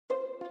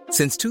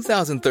Since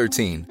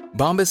 2013,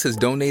 Bombas has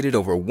donated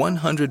over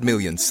 100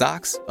 million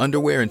socks,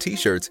 underwear, and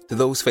T-shirts to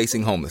those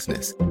facing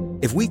homelessness.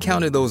 If we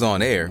counted those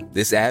on air,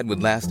 this ad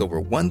would last over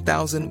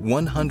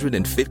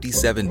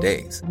 1,157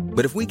 days.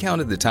 But if we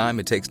counted the time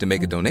it takes to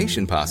make a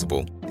donation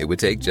possible, it would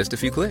take just a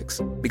few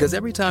clicks. Because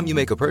every time you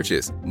make a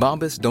purchase,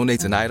 Bombas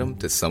donates an item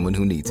to someone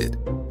who needs it.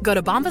 Go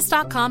to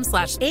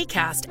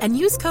bombas.com/ACAST and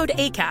use code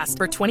ACAST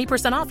for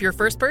 20% off your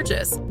first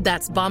purchase.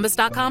 That's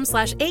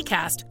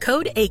bombas.com/ACAST,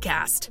 code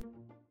ACAST.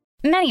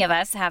 Many of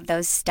us have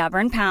those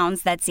stubborn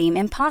pounds that seem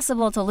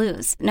impossible to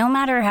lose, no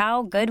matter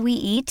how good we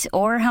eat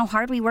or how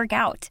hard we work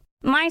out.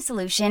 My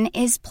solution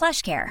is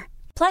PlushCare.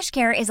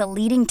 PlushCare is a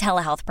leading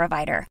telehealth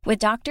provider with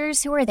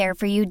doctors who are there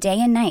for you day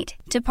and night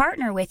to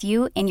partner with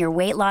you in your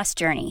weight loss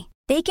journey.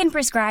 They can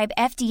prescribe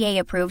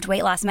FDA-approved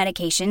weight loss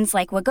medications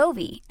like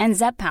Wegovy and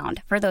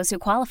Zepbound for those who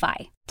qualify.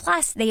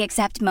 Plus, they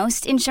accept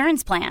most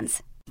insurance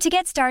plans. To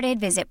get started,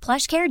 visit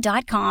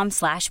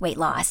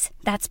plushcare.com/weightloss.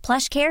 That's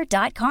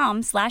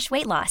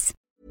plushcare.com/weightloss.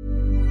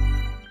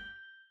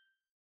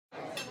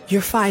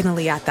 You're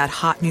finally at that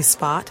hot new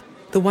spot,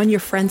 the one your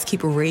friends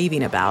keep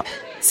raving about,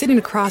 sitting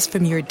across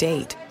from your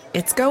date.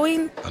 It's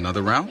going...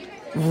 Another round?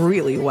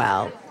 Really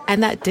well.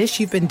 And that dish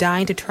you've been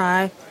dying to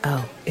try,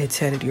 oh, it's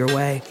headed your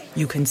way.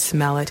 You can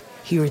smell it,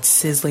 hear it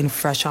sizzling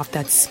fresh off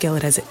that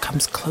skillet as it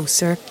comes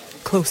closer,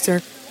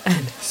 closer,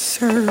 and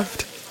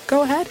served.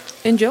 Go ahead,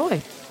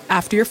 enjoy.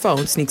 After your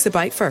phone sneaks a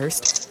bite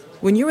first.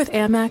 When you're with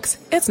Amex,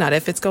 it's not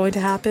if it's going to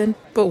happen,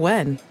 but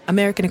when.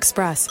 American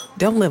Express.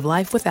 Don't live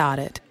life without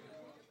it.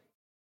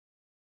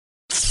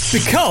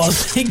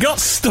 Because he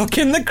got stuck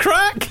in the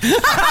crack.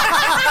 Yvette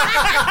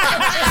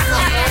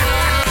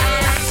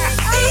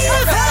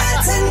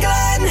and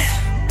Glenn.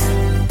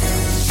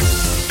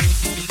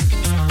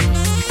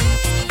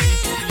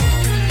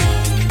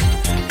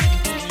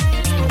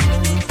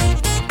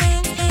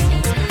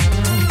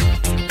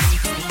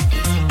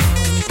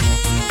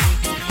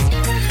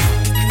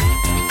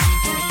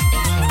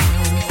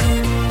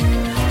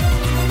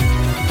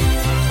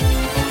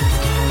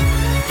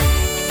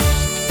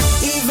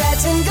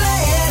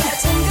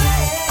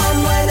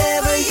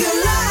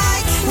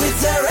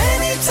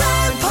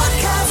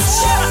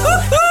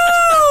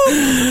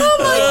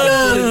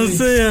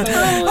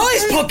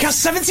 Podcast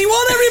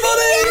 71,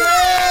 everybody!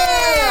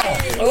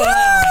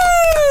 Wow.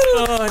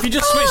 Oh, if you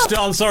just switched it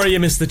on, sorry you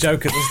missed the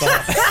joke at the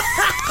start.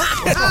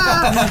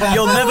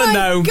 You'll never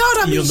know. God,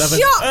 I'm You'll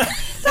shocked. Never...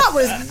 That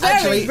was very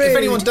Actually, rude. if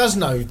anyone does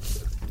know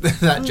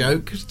that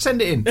joke,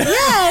 send it in.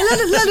 Yeah,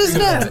 let us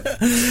know.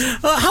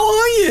 How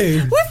are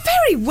you? We're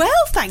very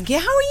well, thank you.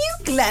 How are you,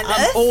 Glenn?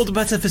 I'm all the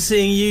better for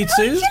seeing you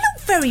too. You look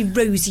very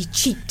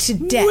rosy-cheeked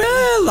today.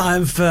 Well,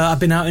 I've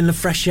been out in the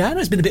fresh air.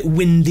 It's been a bit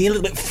windy, a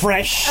little bit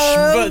fresh.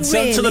 But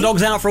really? took the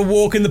dogs out for a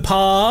walk in the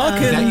park.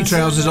 You got your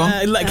trousers on?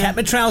 Kept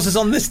my trousers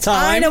on this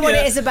time. I know what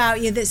it is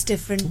about you that's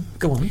different.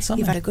 Go on, son.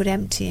 You've had a good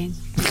emptying.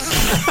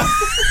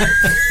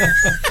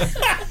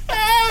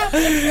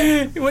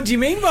 What do you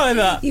mean by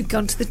that? You've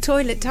gone to the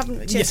toilet,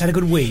 haven't you? Yes, I had a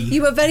good wee.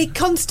 You were very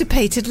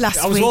constipated last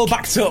week. I was all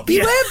backed up.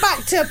 You were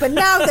backed up, and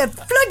now the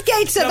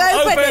floodgates have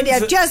opened, and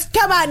you've just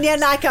come out and you're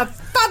like a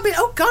fabulous...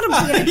 Oh, God,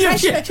 I'm doing an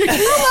impression. Oh,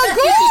 my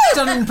God. You've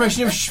done an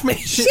impression of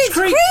Schitt's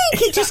Creek.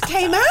 It just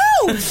came out.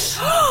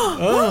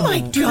 Oh, my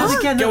God.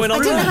 Again, I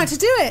don't know how to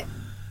do it.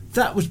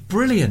 That was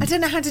brilliant. I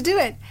don't know how to do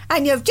it.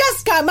 And you've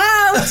just come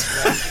out.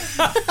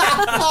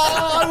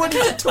 I want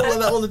you to talk like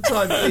that all the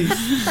time, please.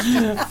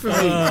 For me.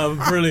 Oh,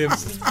 brilliant.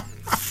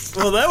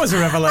 Well, that was a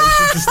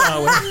revelation to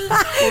start with.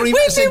 Or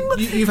even said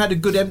you've had a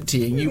good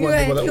emptying. You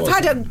wonder what that was. You've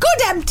had a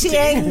good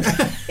emptying.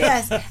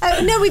 Yes.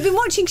 No, we've been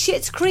watching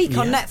Schitt's Creek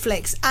on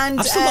Netflix. And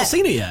I've still not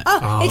seen it yet.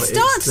 It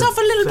starts off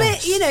a little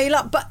bit, you know,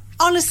 like, but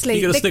honestly,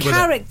 the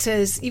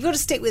characters, you've got to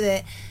stick with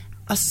it,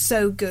 are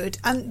so good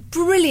and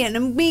brilliant,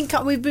 and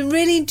we've been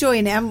really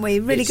enjoying it, haven't we?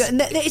 Really good.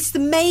 And it's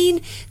the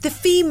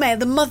female,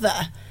 the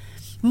mother,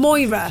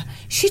 Moira.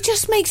 She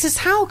just makes us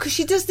howl because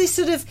she does this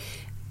sort of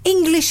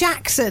English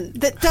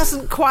accent that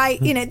doesn't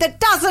quite,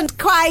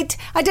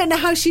 I don't know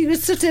how she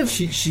was sort of.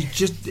 She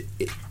just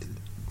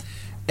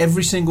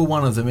every single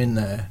one of them in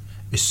there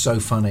is so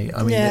funny.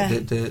 I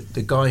mean,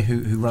 the guy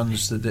who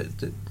runs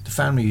the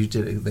family who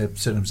did it, their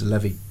surnames are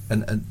Levy,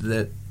 and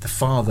the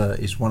father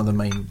is one of the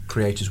main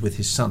creators with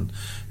his son,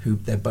 who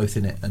they're both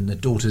in it, and the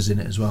daughter's in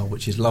it as well,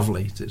 which is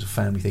lovely. It's a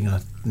family thing,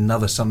 and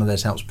another son of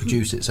theirs helps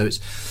produce it. So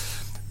it's,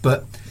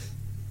 but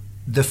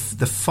the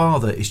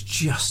father is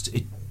just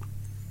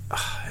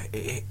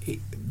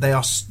they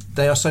are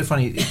so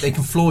funny. They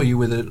can floor you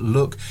with a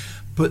look,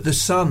 but the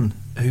son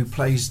who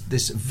plays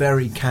this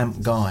very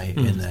camp guy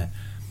in there.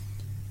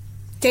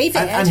 David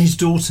and his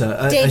daughter,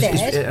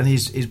 David. and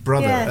his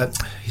brother,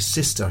 his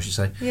sister, I should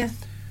say. Yeah,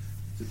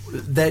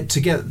 they're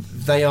together.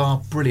 They are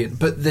brilliant,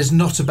 but there's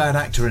not a bad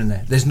actor in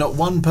there. There's not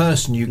one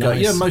person you go.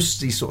 Nice. Most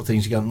of these sort of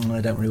things you go,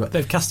 I don't really work.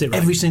 They've cast it right.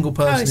 Every single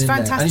person it's in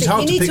fantastic. there, and it's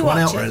hard you to pick one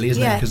out, really,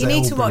 isn't it? Yeah, Because you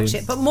need to watch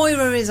brilliant. it. But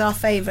Moira is our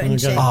favourite,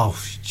 isn't she?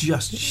 Oh,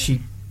 just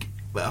she.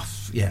 Well,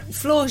 yeah.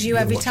 Floors you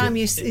every time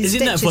you. Is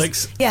it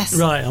Netflix? Yes.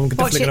 Right, I'm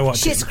definitely going to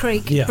watch it. Schitt's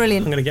Creek. Yeah,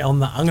 Brilliant. I'm going to get on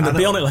that. I'm going to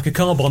be on it like a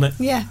car bonnet.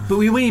 Yeah. But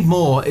we need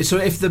more. So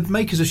if the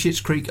makers of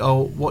Schitt's Creek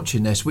are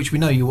watching this, which we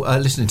know you are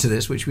listening to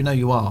this, which we know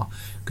you are,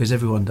 because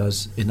everyone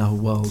does in the whole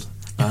world.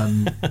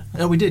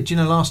 No, we did. Do you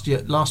know,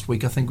 last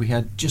week I think we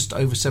had just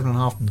over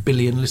 7.5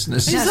 billion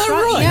listeners. Is that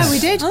right? Yeah, we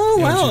did. Oh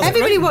wow!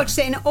 Everybody watched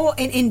it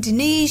in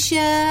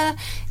Indonesia,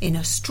 in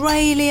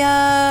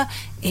Australia,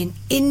 in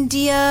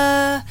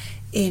India,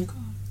 in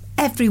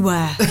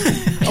everywhere.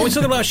 Are we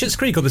talking about Schitt's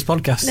Creek or this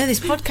podcast? No, this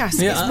podcast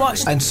is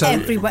watched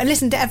everywhere.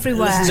 Listen to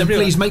everywhere.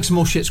 Please make some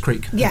more Schitt's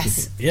Creek.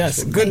 Yes.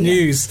 Yes. Good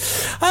news.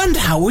 And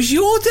how was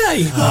your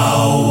day?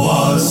 How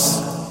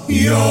was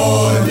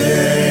your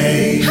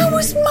day? How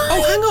was mine?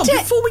 Oh, hang on. day?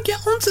 Before we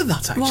get on to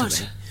that, actually.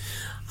 What?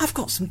 I've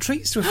got some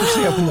treats to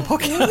officially open the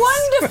podcast.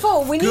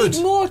 Wonderful. We Good.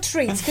 need more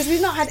treats because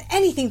we've not had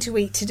anything to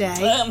eat today.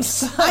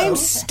 I am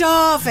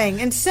starving,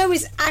 and so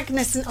is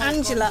Agnes and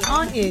Angela,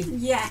 aren't you?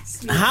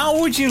 Yes. How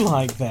would you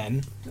like,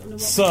 then,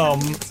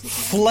 some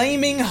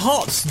flaming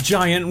hot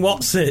giant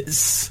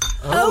Watsits?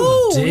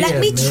 Oh, dear let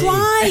me me.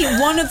 try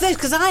one of those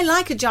because I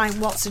like a giant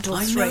Watsit or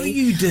I three. know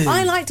you do.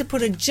 I like to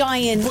put a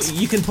giant,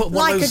 You can put one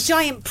like of a those,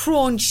 giant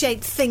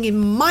prawn-shaped thing in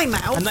my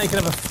mouth. and now you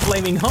can have a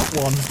flaming hot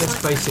one. Let's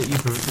face it, you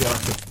prefer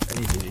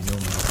anything in your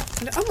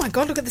mouth. Oh my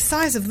God! Look at the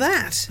size of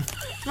that.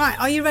 Right,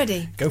 are you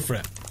ready? Go for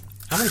it.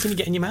 How many can you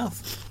get in your mouth?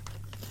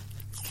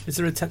 Is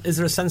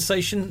there a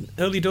sensation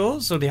early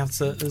doors, or do you have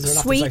to? Is there an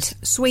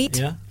aftertaste? Sweet.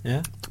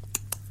 Yeah.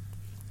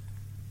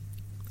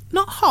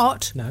 Not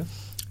hot. No. A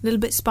little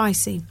bit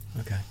spicy.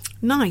 Okay.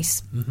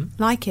 Nice.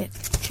 Like it.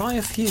 Try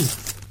a few.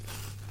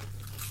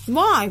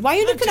 Why? Why are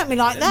you looking at me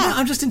like No, that?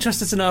 I'm just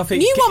interested to know if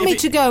it. You want if me it-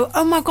 to go,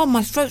 oh my God,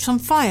 my throat's on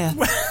fire.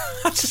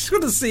 I just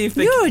want to see if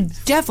they. You're a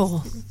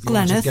devil, You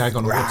want to Glenneth. gag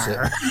on a what's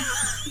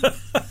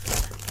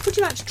it? Would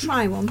you like to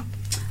try one?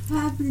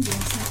 Yes,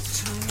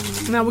 let's try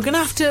it. Now, we're going to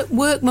have to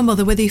work my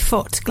mother with your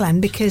foot, Glenn,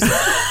 because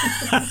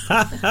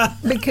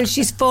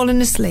she's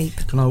fallen asleep.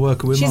 Can I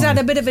work with She's mine? had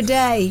a bit of a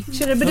day. She's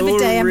had a bit of a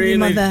day, haven't you,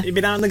 Mother? You've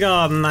been out in the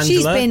garden, Angela.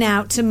 She's been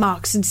out to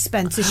Marks and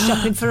Spencer's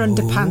shopping for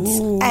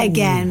underpants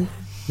again.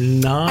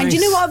 Nice. And do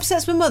you know what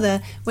upsets my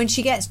mother? When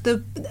she gets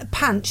the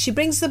pants, she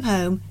brings them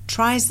home,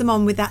 tries them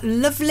on with that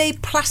lovely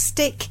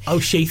plastic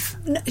sheath.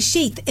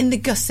 sheath in the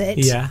gusset.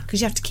 Yeah. Because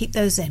you have to keep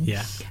those in.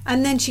 Yeah.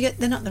 And then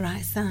they're not the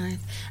right size.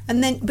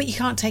 And then, but you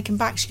can't take them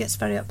back. She gets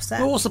very upset.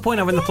 Well, what's the point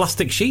of having the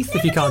plastic sheath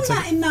if you can't Done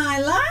take that in my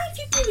life.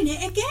 You're doing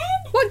it again.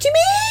 What do you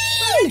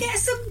Well, mean? get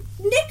some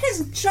knickers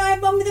and try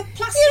them on with a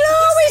plastic. You're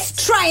always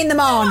gusset. trying them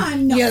on. No,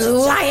 I'm not You at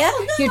all. liar.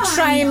 No, You're I'm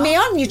trying me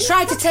not. on. You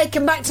tried to take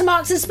them back to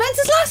Marks and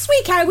Spencer's last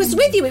week. I was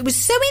with you. It was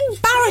so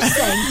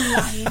embarrassing.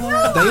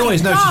 Oh They my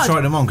always know God. she's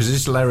trying them on because there's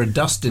just a layer of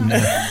dust in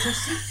there.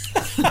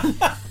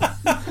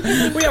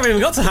 We haven't even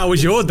got to how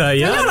was your day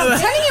yet. No,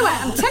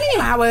 I'm telling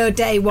you how her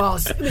day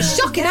was. It was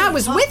shocking. I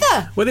was with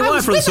her. Were they I Y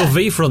was fronts with or her.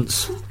 V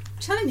fronts? I'm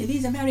telling you,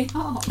 these are very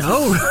hot.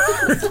 Oh,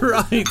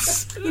 right.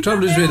 The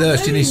trouble is with her,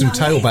 she needs some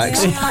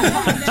tailbacks. They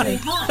are very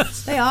hot.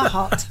 They are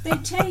hot. They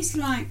taste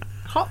like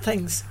Hot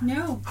things.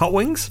 no, Hot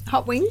wings?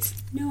 Hot wings.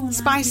 no, like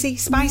Spicy,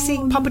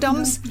 no,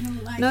 poppadoms.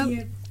 No, like No.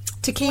 you're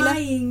Tequila.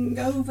 flying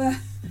over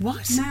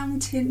What?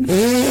 mountain.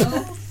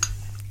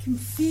 can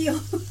feel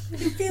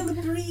the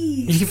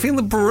breeze. You can feel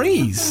the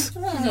breeze.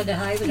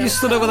 You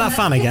stood over that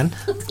fan again.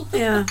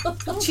 Yeah.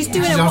 She's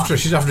doing it.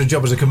 She's after a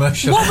job as a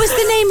commercial. What was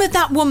the name of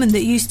that woman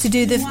that used to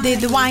do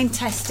the wine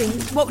testing?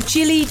 What,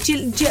 Gillian?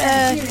 Gillian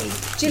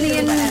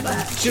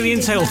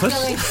Tailford.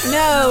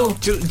 No.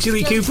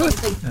 Gilly Cooper.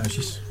 No,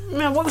 she's...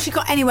 No, what was she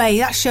got? Anyway,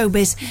 that's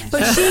showbiz.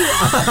 But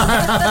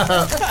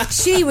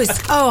she was.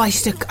 Oh, I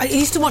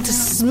used to want to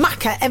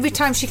smack her every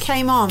time she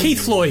came on. Keith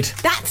Floyd.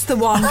 That's the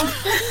one.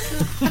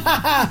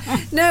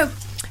 No.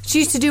 She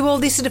used to do all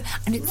this sort of,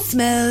 and it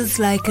smells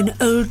like an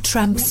old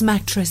tramp's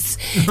mattress,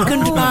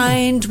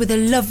 combined with a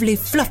lovely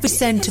fluffy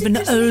scent of an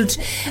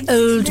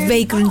old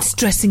vagrant's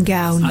dressing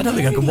gown. I don't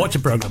think I can watch a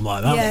programme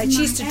like that. Yeah, it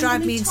used to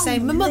drive me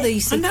insane. My mother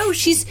used to. No,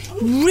 she's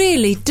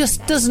really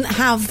just doesn't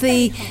have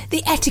the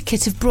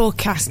etiquette of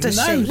broadcast, does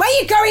she? Where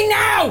are you going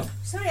now?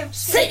 Sorry, I'm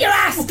Sit your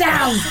ass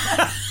down.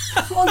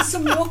 want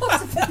some water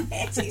for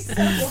this. It's so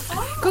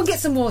hot. Go and get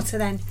some water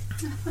then.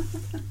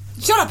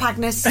 Shut up,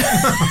 Agnes.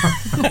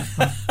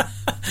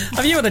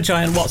 Have you had a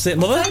giant what's it,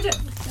 Mother?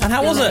 And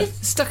how was it?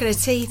 Stuck in her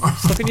teeth.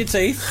 Stuck in your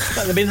teeth?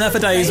 They've been there for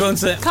days,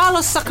 won't it?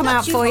 Carlos, suck them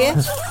out for you.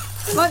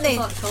 Won't they?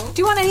 Do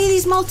you want any of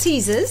these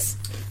Maltesers?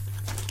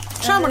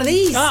 Try one of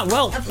these. Ah,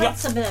 well,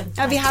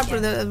 Have you had one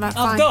of them? I've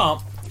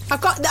got. I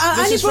This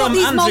only is brought from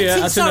these Andrea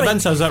Maltesers. at an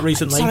event I was at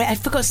recently. Sorry, I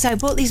forgot to say, I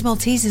brought these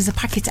Maltesers, a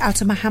packet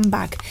out of my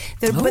handbag.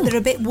 But they're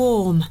a bit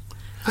warm.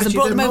 Because I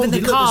brought them over in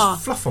the car.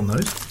 There's fluff on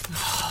those.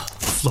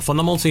 Fluff on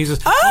the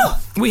Maltesers.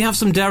 Oh! We have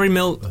some Dairy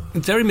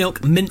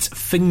Milk mint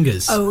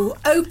fingers. Oh,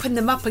 open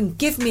them up and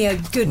give me a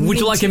good Would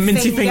you like a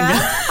minty finger?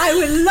 I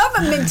would love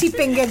a minty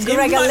finger.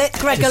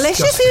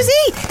 Gregorlicious, who's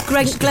he?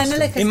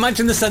 Glenalicious.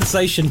 Imagine the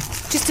sensation.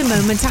 Just a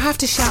moment, I have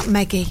to shout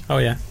Meggie. Oh,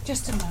 yeah.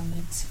 Just a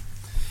moment.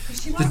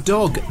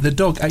 The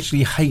dog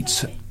actually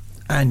hates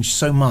Ange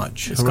so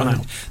much It's gone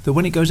out. that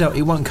when it goes out,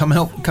 it won't come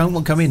out.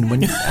 Won't come in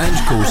when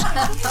Ange calls.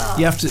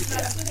 You have to.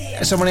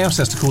 Someone else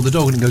has to call the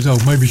dog, and it goes, "Oh,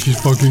 maybe she's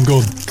fucking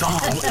gone."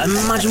 God,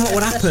 imagine what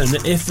would happen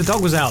if the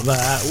dog was out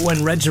there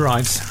when Reg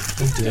arrives.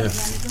 Oh dear.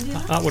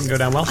 That wouldn't go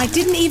down well. I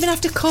didn't even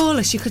have to call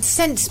her. She could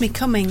sense me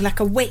coming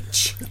like a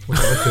witch. Well,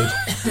 I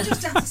could. You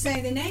just have to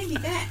say the name, you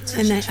bet.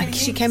 And then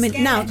she came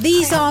in. Now,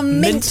 these are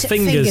mint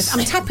fingers.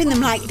 I'm tapping them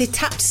like they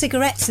tapped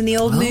cigarettes in the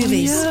old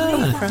movies.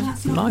 Yeah.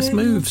 Nice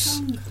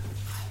moves.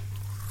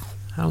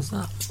 How's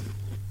that?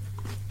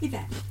 You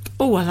bet.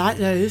 Oh, I like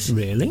those.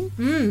 Really?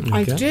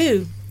 I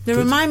do. They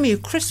remind me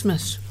of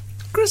Christmas.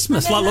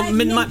 Christmas, like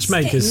mint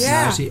matchmakers.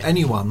 Yeah. Now, see,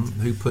 anyone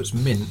who puts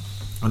mint,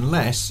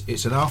 unless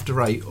it's an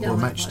after 8 or a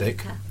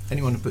matchstick,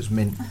 anyone who puts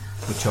mint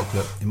with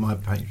chocolate, in my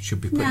opinion,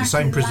 should be put in the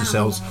same prison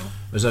cells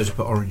as those who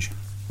put orange.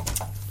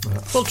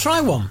 Well,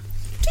 try one.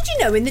 Did you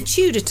know in the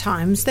Tudor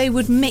times they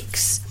would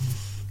mix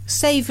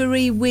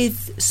savoury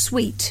with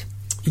sweet?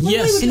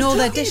 Yes. In all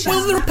their dishes.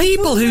 Well, there are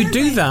people who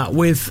do that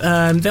with...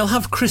 they'll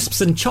have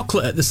crisps and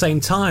chocolate at the same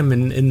time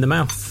in the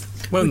mouth,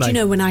 won't Well, they? do you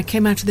know, when I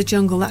came out of the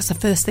jungle, that's the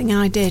first thing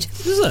I did.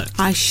 Is it?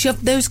 I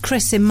shoved those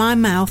crisps in my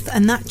mouth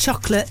and that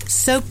chocolate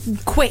so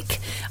quick,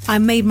 I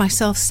made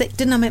myself sick.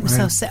 Didn't I make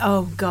myself sick?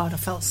 Oh, God, I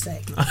felt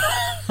sick. Well,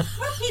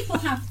 people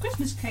have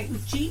Christmas cake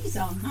with cheese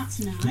on. That's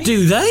nice.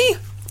 Do they?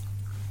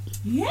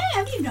 Yeah,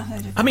 have you not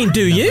heard of I mean,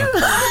 do you?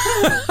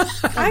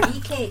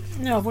 cake?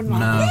 No, I wouldn't No.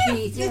 like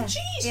The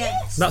cheese,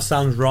 yes. That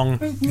sounds wrong.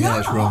 Yeah,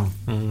 it's wrong.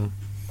 I Cheese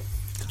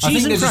think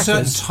and there's a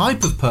certain crackers.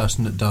 type of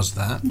person that does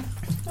that,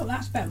 Well,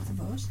 that's both of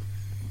us.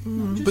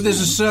 but there's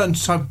a certain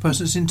type of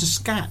person that's into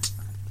scat.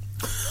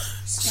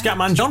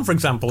 Scatman John, for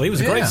example, he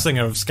was a great Yeah.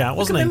 singer of scat, Look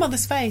wasn't at he? my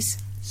mother's face.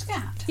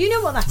 Scat. You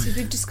know what that is?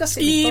 We've discussed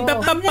it before.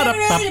 I've never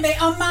heard of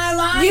it on my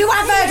life. You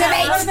have heard of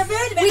it. I've never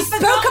heard of it. We I've spoke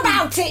forgotten.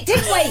 about it,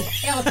 didn't we?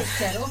 Elephant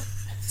tail.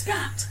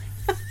 Scat.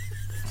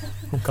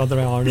 Oh, God,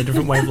 they are in a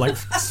different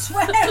wavelength. I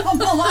swear on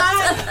my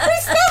life. We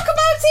spoke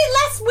about it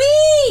last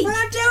week. But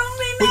I don't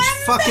remember. Which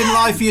fucking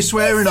life are you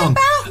swearing on?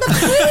 About the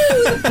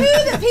poo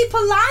that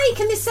people like,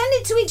 and they send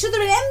it to each other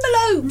in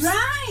envelopes.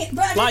 Right.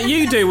 But Like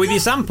you do with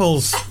your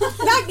samples.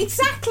 Like,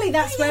 exactly,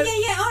 that's where...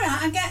 Yeah, all right,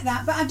 I get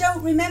that, but I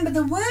don't remember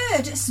the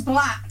word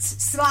splat,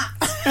 slat.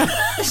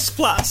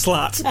 Splat,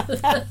 slat.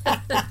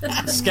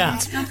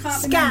 Scat. I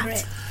can't remember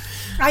it.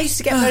 I used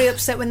to get very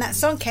upset when that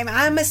song came out.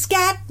 I'm a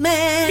scat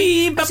man. I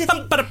used to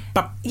think, I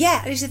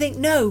used to think,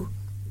 no,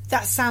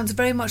 that sounds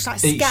very much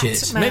like Eat scat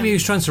shit. man. Maybe he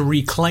was trying to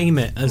reclaim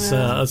it as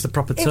the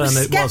proper term.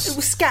 It It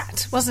was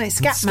scat, wasn't it?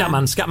 Scat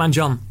man. Scatman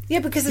John. Yeah,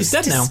 because He's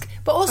it's dead now.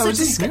 But also, Oh,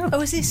 is he?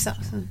 oh, is this?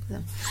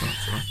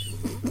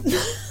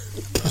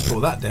 Let's pull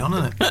that down,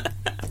 isn't it?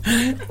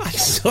 I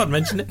just thought I'd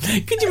mention it.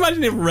 Could you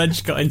imagine if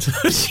Reg got into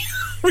touch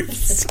with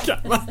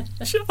Scatman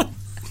John?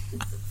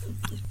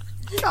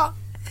 God.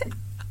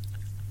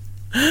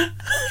 I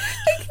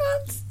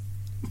can't.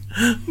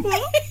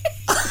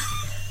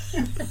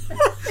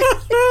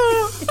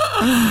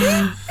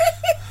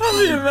 That'd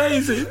be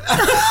amazing.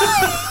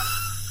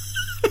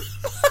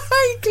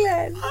 Hi,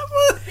 Glenn.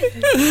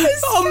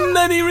 On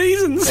many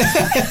reasons.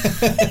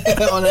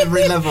 On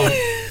every level.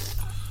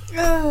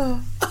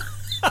 Oh.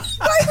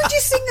 Why would you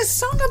sing a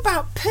song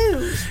about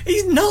poo?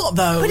 He's not,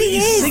 though. But he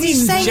is. singing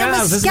He's saying jazz,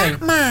 I'm a isn't scat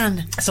he?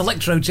 man. It's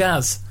electro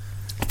jazz.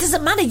 It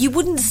doesn't matter. You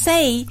wouldn't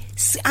say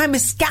I'm a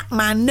scat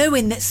man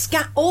knowing that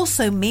scat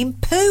also mean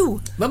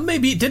poo. Well,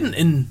 maybe it didn't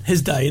in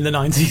his day in the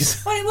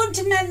 90s. Well, it wouldn't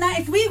have meant that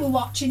if we were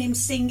watching him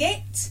sing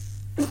it.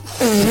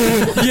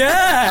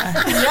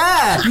 Yeah.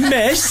 Yeah.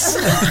 Miss.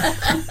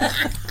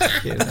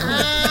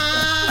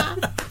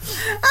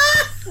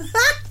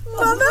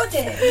 Mother? Would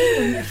it? We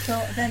wouldn't have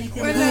thought of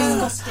anything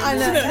disgusting. I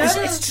know. It's-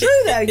 No, it's true,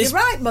 though. You're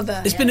right,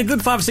 Mother. It's been a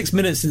good 5 or 6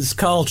 minutes since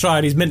Carl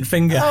tried his mint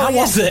finger. How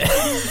was it?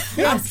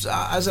 As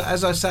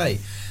I say,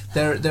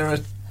 there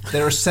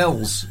are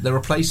cells, there are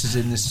places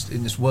in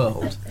this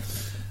world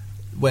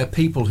where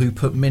people who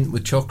put mint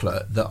with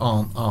chocolate that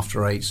aren't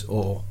after eights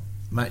or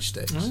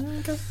matchsticks,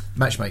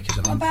 matchmakers.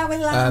 I mean. What about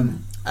with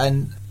lamb?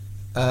 And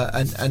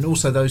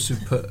also those who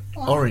put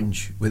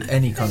orange with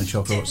any kind of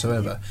chocolate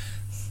whatsoever.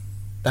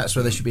 That's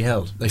where they should be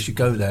held. They should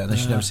go there and they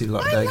should never see the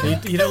light of day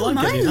again. You don't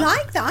like it, do you? I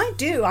like that. I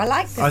do. I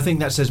like that. I think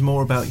that says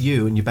more about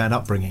you and your bad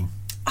upbringing.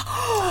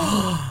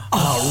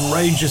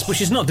 Outrageous, but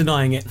she's not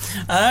denying it. Do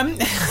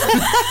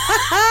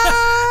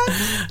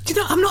you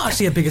know, I'm not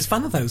actually a biggest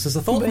fan of those as I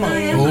thought they might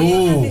be.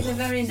 Oh. They're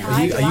very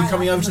nice. Are you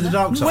coming over to the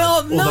dark side?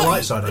 Well, or no, the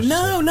light side, I should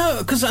say? no,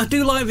 because I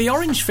do like the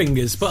orange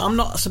fingers, but I'm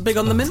not so big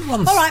on the mint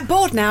ones. All right,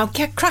 bored now.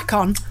 Crack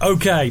on.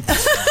 Okay.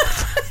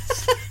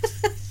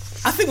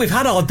 I think we've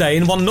had our day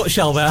in one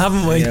nutshell there,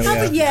 haven't we? Yeah, we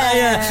have.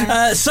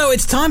 Yeah. So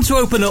it's time to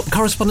open up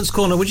Correspondence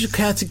Corner. Would you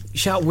care to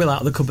shout Will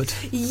out of the cupboard?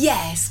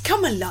 Yes.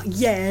 Come along.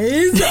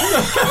 Yes.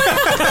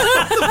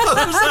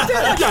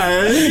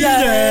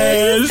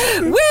 Yes.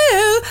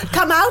 Will,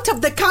 come out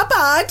of the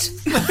cupboard.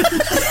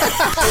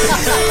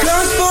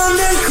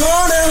 Correspondent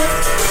Corner.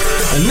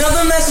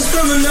 Another message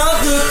from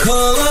another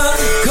caller.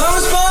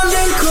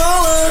 Correspondent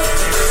Caller.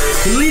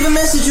 Leave a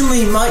message and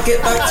we might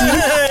get back to you.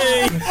 Hey!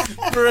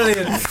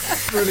 Brilliant.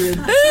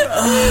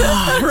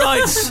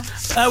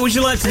 Right. Would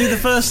you like to do the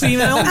first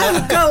email?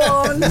 Oh, go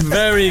on.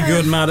 Very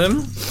good,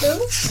 madam.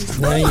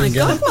 There you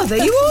go. God, Mother,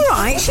 you all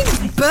right? She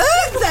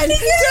burnt then.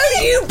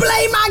 Don't you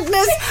blame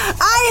Agnes.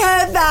 I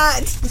heard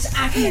that. It's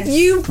Agnes.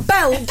 You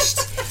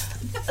belched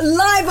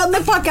live on the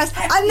podcast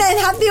and then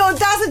had the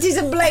audacity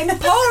to blame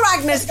poor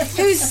Agnes,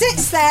 who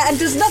sits there and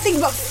does nothing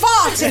but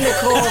fart in the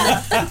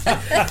corner.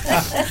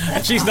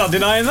 She's not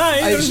denying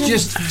that either. It's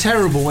just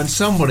terrible when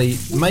somebody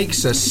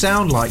makes us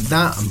sound like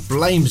that and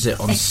blames it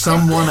on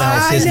someone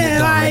else, isn't it,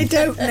 darling? I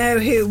don't know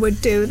who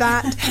would do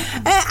that.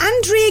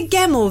 Andrea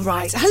Gemmell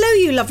writes, hello,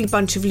 you lovely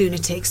bunch of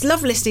lunatics.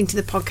 Love listening to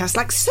the podcast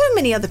like so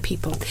many other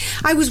people.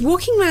 I was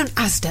walking around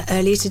Asda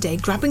earlier today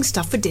grabbing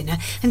stuff for dinner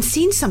and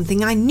seen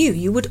something I knew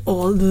you would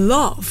all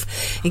love,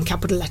 in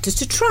capital letters,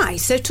 to try,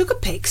 so took a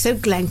pic so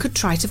Glenn could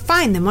try to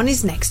find them on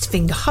his next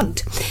finger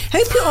hunt.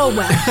 Hope you're all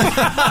well.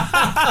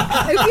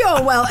 Hope you're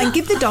all well, and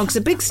give the dogs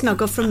a big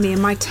snuggle from me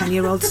and my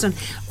 10-year-old son.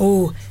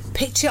 Oh,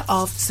 picture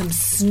of some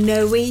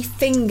snowy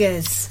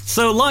fingers.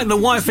 So like the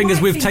white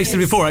fingers we've tasted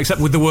before, except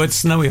with the word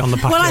snowy on the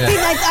packet. Well, I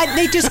think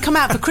they just come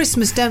out for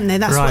Christmas, don't they?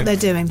 That's what they're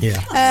doing.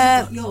 Yeah.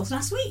 Got yours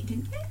last week,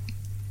 didn't you?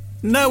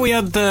 No, we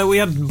had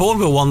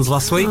Bourneville ones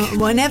last week.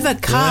 Whenever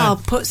Carl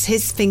puts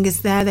his fingers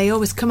there, they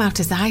always come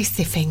out as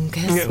icy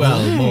fingers.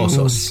 Well, more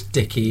sort of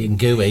sticky and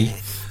gooey.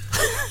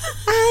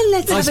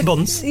 Ice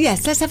buns.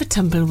 Yes, let's have a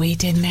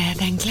tumbleweed in there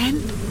then, Glenn.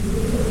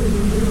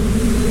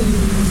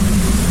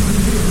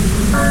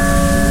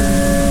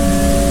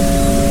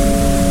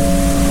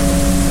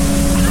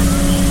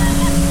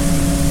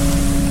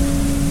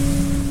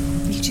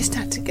 You just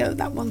had to go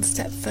that one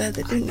step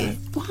further, didn't you?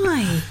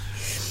 Why?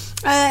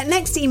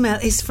 Next email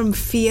is from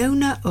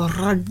Fiona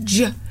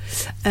Rudge.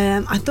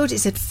 I thought it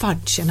said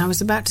fudge, and I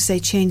was about to say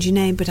change your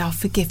name, but I'll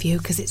forgive you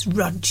because it's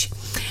Rudge.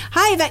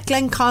 Hi, Yvette,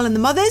 Glenn, Carl and the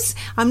mothers.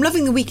 I'm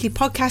loving the weekly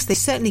podcast. They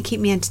certainly keep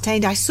me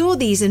entertained. I saw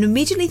these and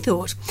immediately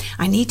thought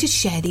I need to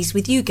share these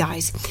with you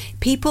guys.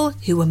 People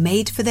who were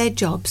made for their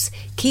jobs.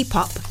 Keep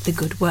up the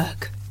good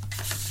work.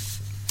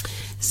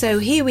 So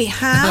here we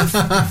have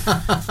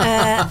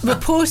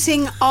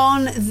reporting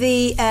on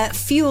the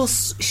fuel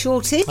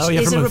shortage.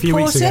 He's a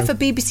reporter for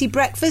BBC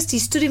Breakfast. He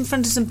stood in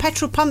front of some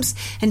petrol pumps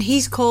and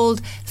he's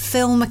called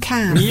Phil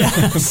McCann.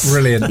 Yes.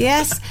 Brilliant.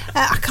 Yes.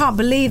 I can't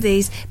believe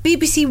these.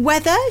 BBC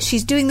Weather,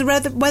 she's doing the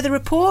weather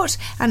report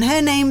and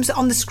her name's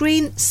on the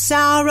screen,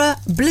 Sarah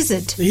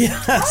Blizzard.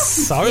 Yes,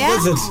 Sarah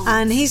Blizzard.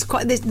 And he's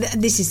quite,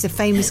 this is the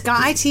famous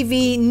guy.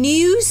 ITV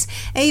News,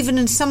 Avon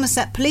and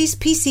Somerset Police,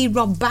 PC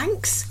Rob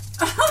Banks.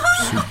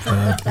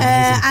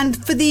 And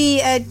for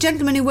the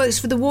gentleman who works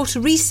for the Water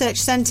Research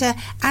Centre,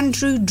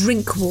 Andrew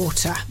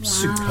Drinkwater. Wow.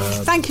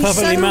 Superb. Thank you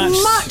so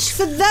much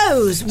for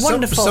those.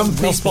 Wonderful. Some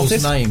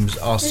people's names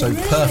are so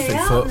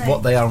perfect for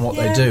what they are and what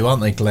they do,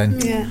 aren't they, Glenn?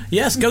 Yeah.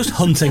 Yes, ghost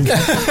hunting. There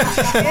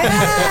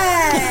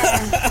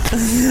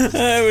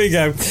we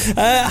go.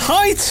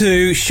 Hi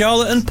to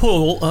Charlotte and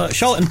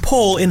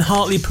Paul in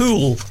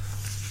Hartlepool.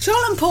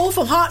 Charlotte and Paul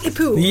from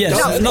Hartlepool.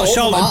 Yes, not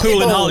Charlotte and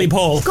Paul in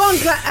Hartlepool. Go on,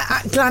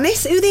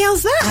 Gladys. Who the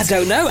hell's that? I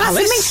don't know, That's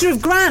Alice. a mixture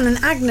of Gran and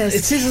Agnes.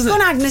 It is, isn't Go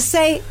on, it? Agnes,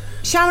 say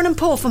Sharon and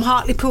Paul from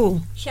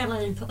Hartlepool. Sharon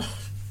and Paul.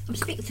 I'm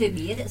speaking through my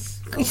ears.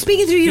 You're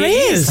speaking through your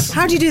ears.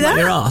 How do you do that? Not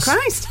your arse.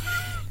 Christ.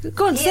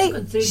 Go on, say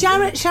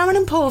Sharon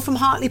and Paul from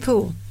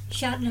Hartlepool.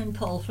 Sharon and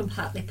Paul from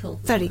Hartlepool.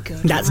 Very good.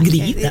 That's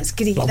giddy. That's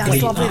giddy.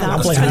 That's lovely.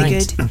 That's lovely. very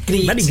good.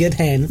 Very good,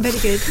 hen. Very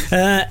good.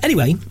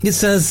 Anyway, it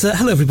says,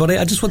 hello, everybody.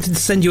 I just wanted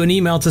to send you an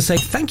email to say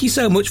thank you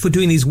so much for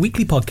doing these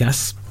weekly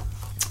podcasts.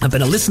 I've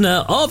been a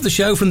listener of the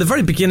show from the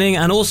very beginning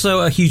and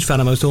also a huge fan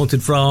of Most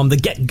Haunted from the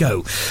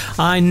get-go.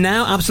 I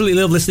now absolutely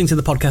love listening to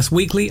the podcast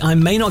weekly. I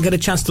may not get a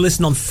chance to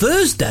listen on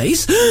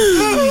Thursdays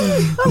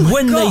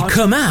when they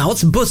come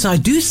out, but I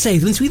do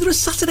save them to either a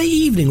Saturday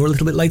evening or a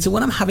little bit later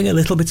when I'm having a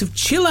little bit of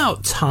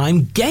chill-out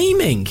time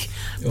gaming.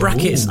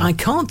 Brackets, I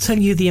can't tell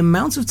you the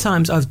amount of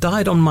times I've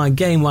died on my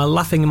game while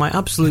laughing my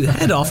absolute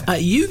head off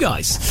at you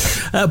guys.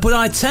 But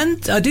I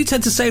do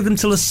tend to save them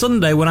till a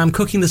Sunday when I'm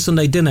cooking the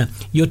Sunday dinner.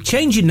 Your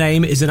change your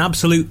name is an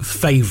absolute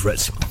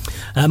favourite.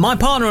 My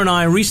partner and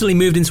I recently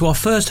moved into our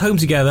first home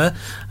together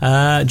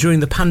during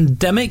the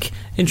pandemic.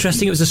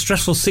 Interesting, it was a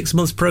stressful 6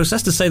 months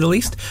process to say the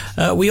least.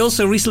 We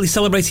also recently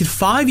celebrated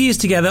 5 years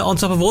together on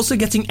top of also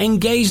getting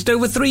engaged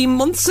over 3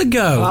 months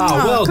ago.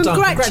 Wow, well done.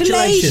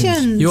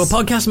 Congratulations. Your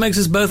podcast makes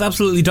us both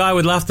absolutely die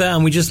with laughter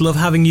and we just love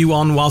having you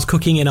on whilst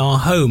cooking in our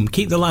home.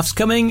 Keep the laughs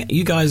coming.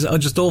 You guys are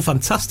just all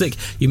fantastic.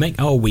 You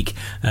make our week.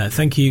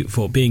 Thank you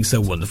for being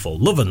so wonderful.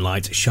 Love and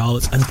light,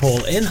 Charlotte and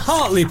Paul in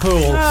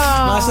Hartlepool.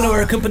 Nice to know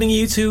we're accompanying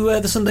you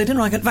to the Sunday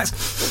dinner. In fact,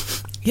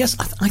 yes,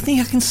 I think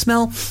I can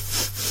smell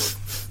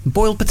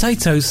boiled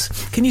potatoes.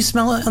 Can you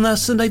smell it on their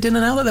Sunday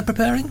dinner now that they're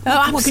preparing?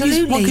 Oh,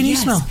 absolutely. What can you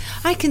smell?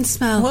 I can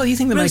smell. What do you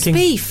think they're making?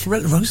 Beef.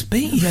 Roast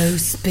beef.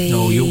 Roast beef.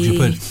 Oh, Yorkshire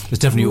pudding. There's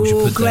definitely Yorkshire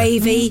pudding.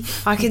 Gravy.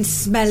 I can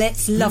smell it.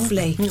 It's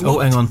lovely. Oh,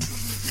 hang on.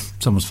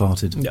 Someone's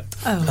farted. Yep.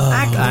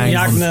 Agnes.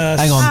 Agnes.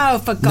 Hang on. Oh,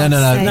 for God's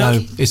sake. No.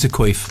 It's a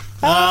queef.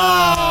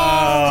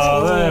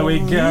 Oh, there we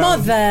go.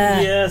 Mother.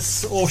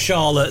 Yes, or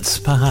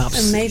Charlotte,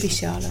 perhaps. And maybe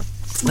Charlotte.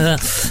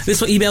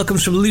 This email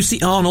comes from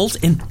Lucy Arnold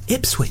in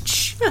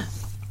Ipswich. Huh.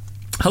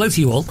 Hello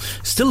to you all.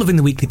 Still loving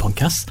the weekly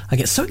podcast. I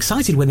get so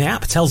excited when the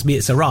app tells me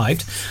it's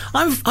arrived.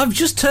 I've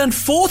just turned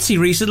 40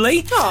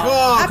 recently.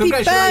 Oh, happy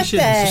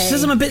congratulations. birthday. She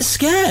says I'm a bit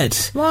scared.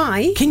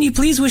 Why? Can you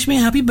please wish me a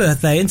happy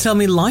birthday and tell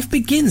me life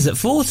begins at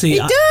 40? It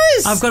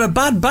does. I've got a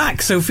bad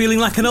back, so feeling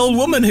like an old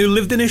woman who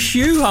lived in a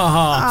shoe.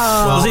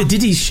 Oh. Was it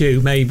Diddy's shoe,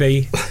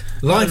 maybe?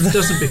 Life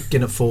doesn't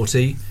begin at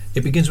 40.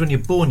 It begins when you're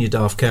born, you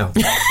daft cow.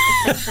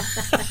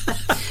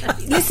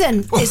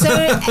 Listen,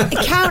 so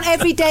count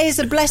every day as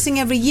a blessing,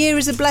 every year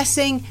as a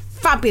blessing.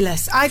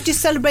 Fabulous. I've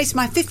just celebrated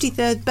my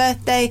 53rd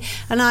birthday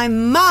and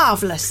I'm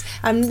marvellous.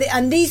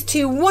 And these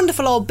two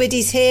wonderful old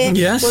biddies here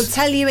will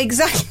tell you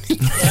exactly.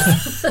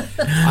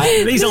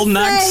 These old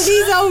nags.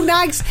 These old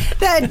nags,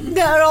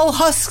 they're all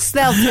husks,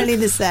 they'll tell you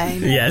the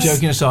same. Yes.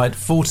 Joking aside,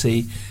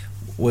 40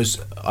 was...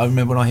 I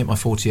remember when I hit my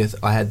 40th,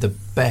 I had the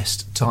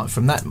best time.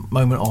 From that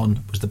moment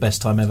on, was the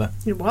best time ever.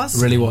 It was.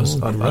 It really was.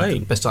 Oh, I had the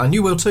best time. And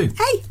you will too.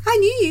 Hey, I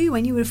knew you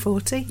when you were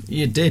 40.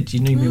 You did. You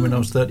knew me when I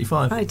was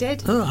 35. I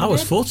did. Oh, I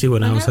was 40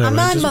 when I was her And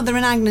my age. mother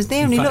and Agnes,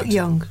 they only look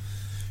young.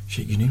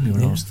 Shit, you knew me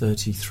when I was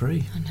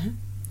 33. I know.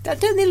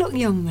 Don't they look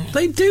young though?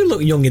 They do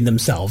look young in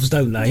themselves,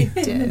 don't they?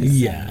 They do.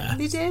 Yeah.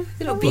 They do.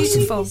 They look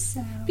beautiful.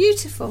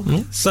 Beautiful.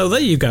 Yeah. So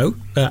there you go,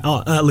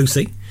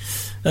 Lucy.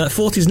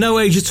 40's no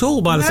age at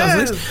all by the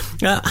sounds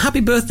of it. Happy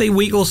birthday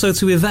week also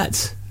to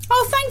Yvette.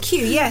 Oh, thank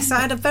you. Yes, I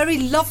had a very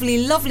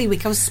lovely, lovely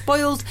week. I was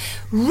spoiled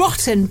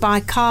rotten by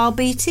Carl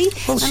Beattie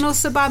and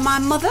also by my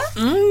mother.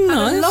 Had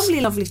a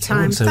lovely, lovely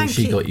time. So Thank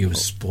she you. got you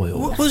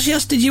spoiled.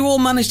 Did you all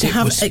manage to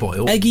have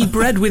eggy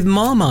bread with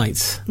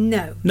Marmite?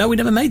 No. No, we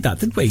never made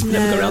that, did we?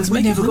 Never got around to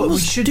making it. We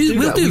should do that.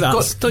 We'll do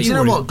that. Don't you know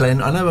worry. what,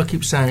 Glenn? I know I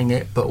keep saying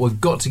it, but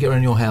we've got to get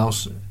around your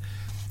house,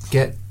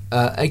 get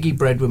eggy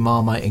bread with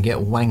Marmite and get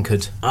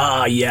wankered.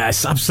 Ah,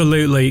 yes,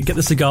 absolutely. Get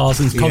the cigars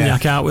and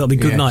cognac out. It'll be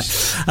good night.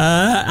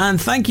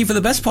 And thank you for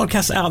the best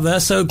podcast out there.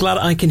 So glad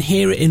I can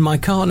hear it in my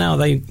car now.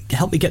 They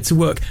help me get to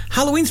work.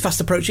 Halloween's fast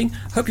approaching.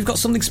 Hope you've got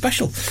something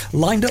special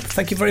lined up.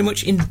 Thank you very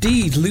much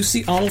indeed.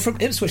 Lucy Arnold from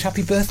Ipswich.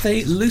 Happy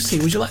birthday, Lucy.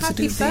 Would you like to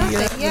do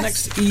the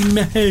next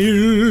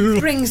email?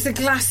 Brings the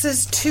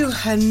glasses to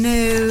her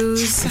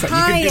nose. In fact, you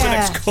can do the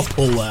next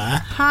couple there.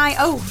 Hi.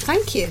 Oh,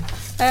 thank you.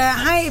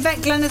 Hi,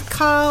 Yvette, Glenneth,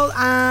 Carl,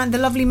 and the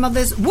lovely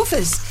mothers,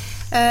 Woofers.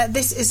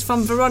 This is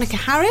from Veronica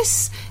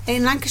Harris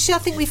in Lancashire. I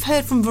think we've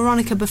heard from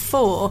Veronica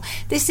before.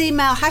 This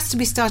email has to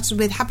be started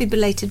with happy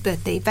belated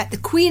birthday, Yvette, the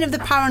queen of the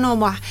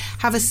paranormal.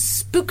 Have a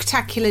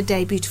spooktacular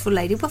day, beautiful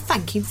lady. Well,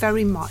 thank you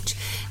very much.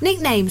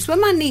 Nicknames.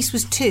 When my niece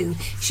was 2,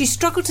 she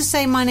struggled to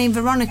say my name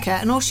Veronica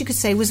and all she could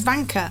say was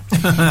Vanka.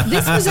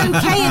 This was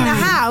okay in the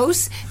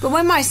house, but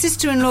when my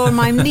sister-in-law and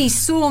my niece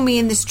saw me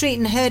in the street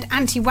and heard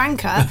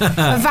Auntie-Vanka,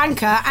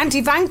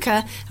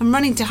 Auntie-Vanka, and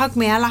running to hug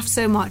me, I laughed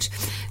so much.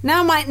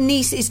 Now my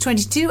niece is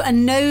 22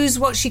 and knows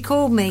what she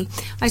called me.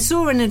 I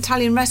saw her in an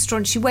Italian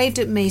restaurant. She waved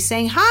at me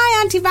saying,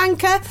 "Hi, Auntie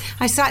Vanka."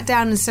 I sat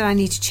down and said, "I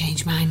need to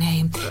change my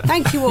name."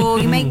 Thank you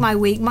all. You make my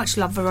week. Much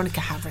love,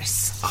 Veronica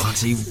Harris.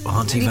 Auntie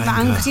Vanka.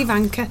 Auntie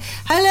Vanka.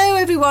 Hello,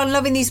 everyone.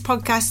 Loving these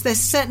podcasts. They're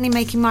certainly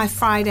making my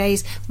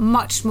Fridays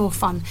much more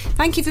fun.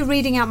 Thank you for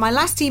reading out my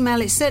last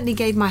email. It certainly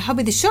gave my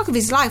hubby the shock of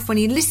his life when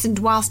he listened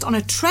whilst on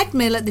a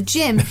treadmill at the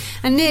gym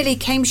and nearly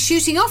came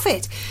shooting off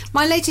it.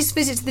 My latest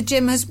visit to the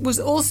gym was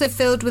also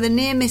filled with a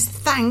near-miss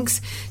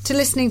thanks to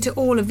listening to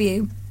all of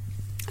you.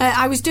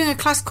 I was doing a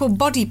class called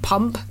Body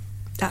Pump.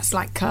 That's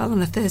like Carl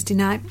on a Thursday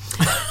night.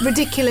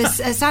 Ridiculous.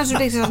 Sounds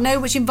ridiculous, I know,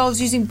 which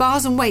involves using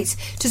bars and weights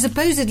to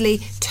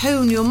supposedly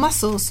tone your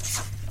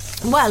muscles.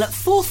 Well, at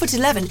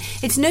 4'11",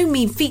 it's no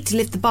mean feat to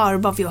lift the bar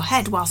above your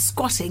head while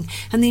squatting,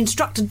 and the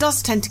instructor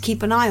does tend to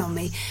keep an eye on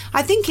me.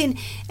 I think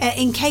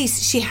in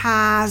case she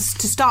has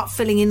to start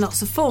filling in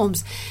lots of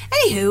forms.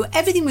 Anywho,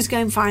 everything was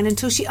going fine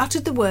until she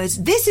uttered the words,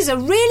 "This is a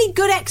really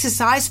good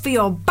exercise for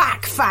your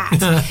back fat."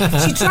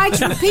 She tried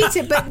to repeat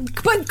it, but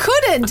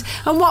couldn't,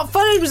 and what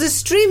followed was a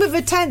stream of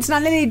attempts, and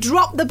I nearly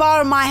dropped the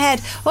bar on my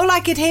head. All I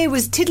could hear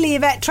was Tiddly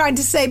Yvette trying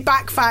to say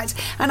back fat,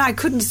 and I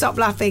couldn't stop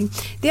laughing.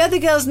 The other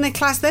girls in the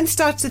class then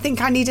started to think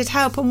I needed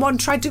help, and one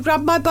tried to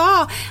grab my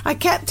bar. I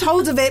kept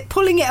hold of it,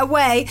 pulling it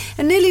away,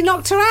 and nearly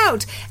knocked her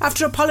out.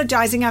 After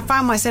apologising, I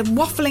found myself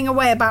waffling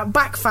away about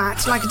back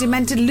fat like a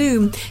demented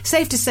loom.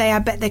 Safe to say, I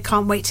bet they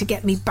can't wait to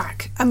get me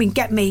back. I mean,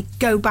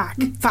 go back.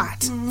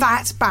 Fat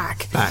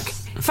back.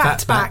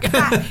 Fat back.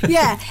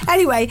 Yeah.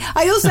 Anyway,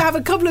 I also have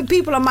a couple of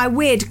people on my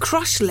weird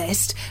crush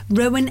list.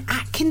 Rowan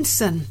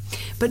Atkinson,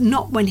 but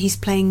not when he's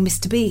playing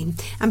Mr. Bean,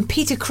 and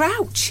Peter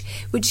Crouch,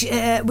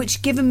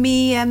 which given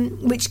me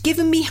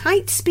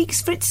height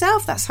speaks for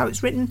itself. That's how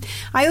it's written.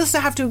 I also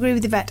have to agree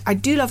with Yvette. I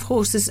do love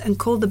horses and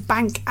call the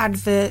bank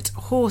advert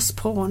horse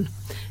porn.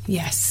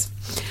 Yes.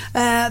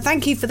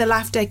 Thank you for the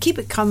laughter. Keep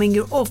it coming.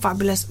 You're all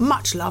fabulous.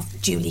 Much love,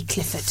 Julie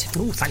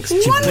Clifford. Oh, thanks,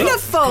 Julie.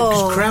 Wonderful.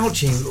 Because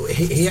Crouchy,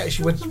 he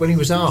actually, when he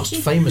was asked,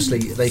 famously,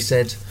 they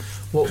said,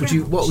 What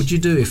would you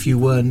do if you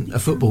weren't a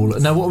footballer?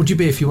 No, what would you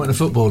be if you weren't a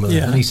footballer?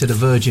 Yeah. And he said, a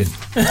virgin.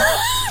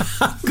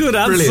 Good good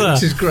answer. Brilliant.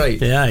 This is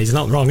great. Yeah, he's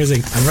not wrong, is he?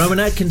 And Rowan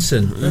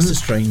Atkinson. That's a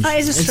strange... That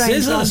is a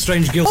strange one. A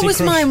strange guilty What was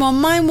crush. mine one?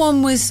 Mine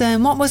one was,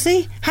 what was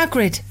he?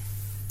 Hagrid.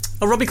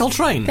 Oh, Robbie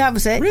Coltrane? That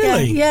was it.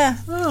 Really? Yeah.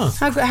 Oh,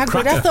 Hagrid.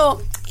 cracker. I thought,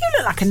 you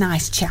look like a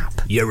nice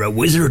chap. You're a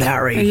wizard,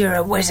 Harry. You're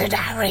a wizard,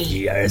 Harry.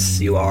 Yes,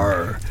 you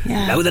are.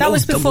 Yeah. Now That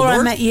was before I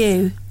Dumbledore. met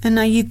you, and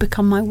now you've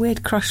become my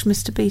weird crush,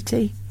 Mr.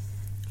 Beattie.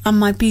 I'm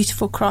my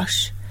beautiful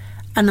crush,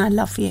 and I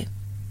love you.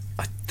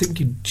 I think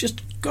you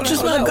just got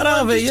Just out got out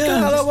of it,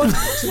 yeah. Well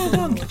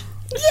done.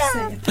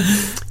 Yeah.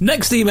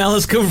 Next email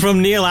has come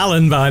from Neil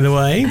Allen, by the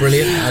way.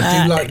 Brilliant.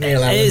 I do like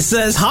Neil Allen. It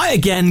says, hi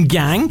again,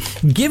 gang.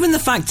 Given the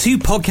fact 2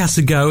 podcasts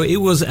ago it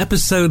was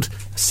episode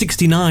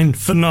 69,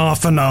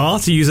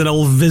 Fanar, to use an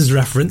old Viz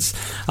reference,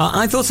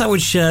 I thought I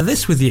would share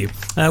this with you.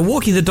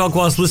 Walking the dog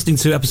whilst listening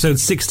to episode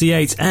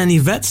 68, and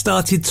Yvette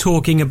started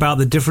talking about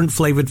the different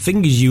flavoured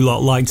fingers you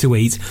lot like to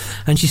eat,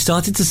 and she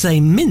started to say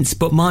mint,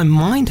 but my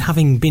mind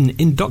having been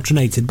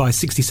indoctrinated by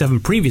 67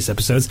 previous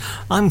episodes,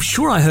 I'm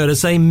sure I heard her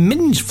say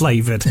minge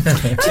flavoured. Do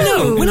you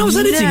know, when I was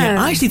editing it,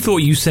 I actually thought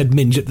you said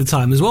minge at the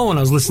time as well when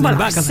I was listening Well,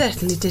 back. I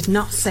certainly did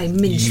not say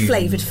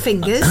minge-flavoured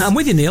fingers. I'm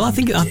with you, Neil. I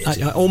think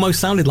I almost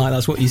sounded like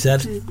that's what you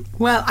said.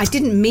 Well, I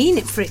didn't mean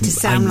it for it to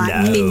sound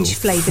like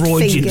minge-flavoured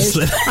Freudian fingers.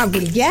 slip. I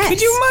will, yes.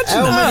 Could you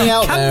imagine How many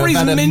out there Cadbury's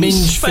have had a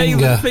minge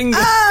flavoured finger?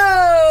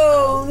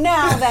 Oh,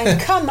 now then,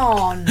 come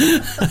on.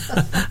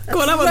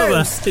 Go on, have another.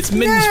 Gross. It's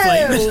minge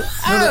flavoured.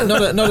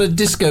 Oh. Not a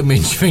disco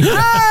minge finger.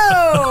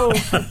 Oh!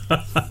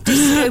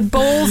 Disco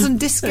balls and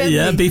disco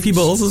Yeah, minge. beefy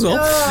balls as well.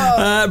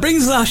 Oh.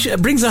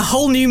 Brings a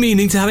whole new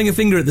meaning to having a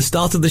finger at the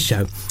start of the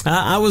show.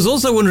 I was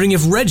also wondering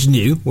if Reg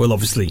knew. Well,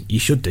 obviously he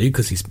should do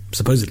because he's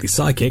supposedly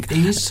psychic.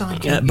 He is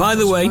psychic. By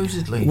the way,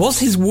 supposedly. was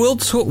his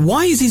world tour?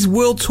 Why is his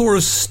world tour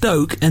of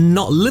Stoke and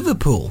not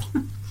Liverpool?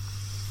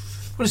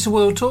 Well, it's a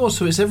world tour,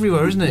 so it's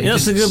everywhere, isn't it? Yeah,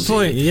 that's a good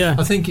point, yeah.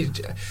 I think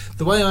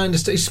the way I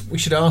understand, we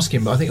should ask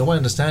him, but I think the way I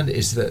understand it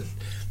is that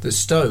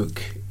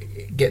Stoke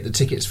get the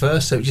tickets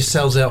first, so it just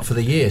sells out for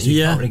the year, so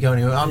you can't really go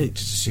anywhere. I'm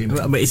just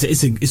assuming. But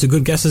it's a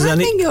good guess as I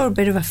any. think you're a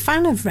bit of a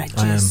fan of Regis.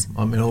 I am.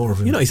 I'm in awe of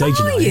him. You're not his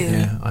agent, are you?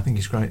 Yeah, I think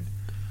he's great.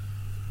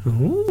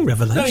 Ooh,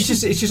 revelation. No, it's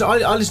just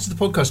I listen to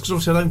the podcast because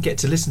obviously I don't get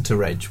to listen to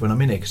Reg when I'm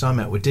in it because I'm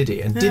out with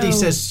Diddy, and Diddy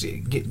says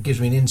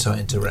gives me an insight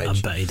into Reg.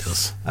 I bet he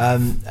does.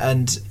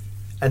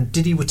 And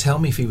Diddy would tell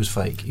me if he was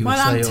fake. He would Well,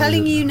 say, I'm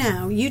telling you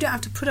now, you don't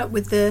have to put up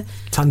with the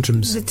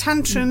tantrums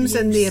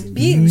and the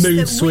abuse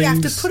Mood that we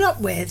have to swings. put up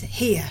with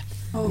here.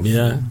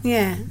 Yeah.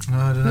 Yeah.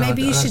 I don't know.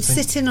 Maybe you I don't should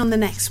think- sit in on the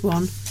next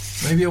one.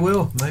 Maybe I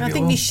will. I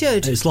think you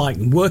should. It's like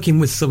working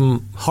with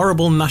some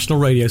horrible national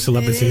radio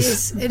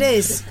celebrities. It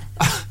is.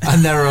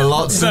 And there are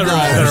lots of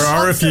There those.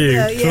 are a few,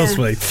 trust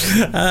me.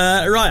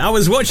 Right, I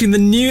was watching the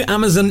new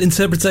Amazon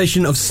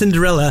interpretation of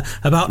Cinderella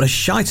about as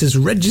shite as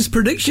Reg's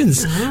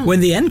predictions. When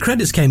the end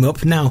credits came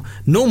up, now,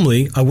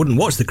 normally I wouldn't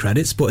watch the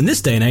credits, but in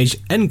this day and age,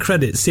 end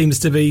credits seems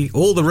to be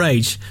all the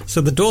rage. So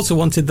the daughter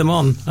wanted them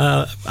on,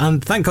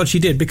 and thank God she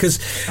did, because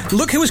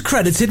look who was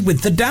credited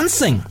with the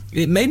dancing.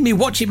 It made me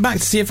watch it back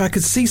to see if I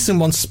could see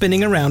someone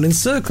spinning around in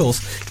circles.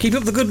 Keep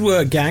up the good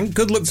work, gang.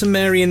 Good luck to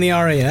Mary in the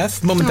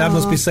RAF. Mum and Dad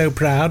must be so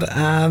proud,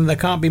 and there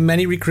can't be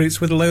many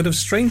recruits with a load of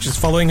strangers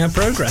following her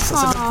progress.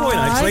 That's a good point,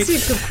 actually.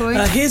 That's a good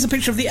point. Here's a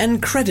picture of the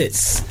end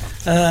credits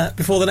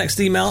before the next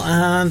email,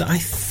 and I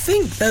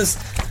think there's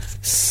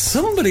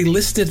somebody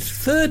listed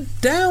third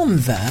down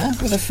there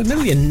with a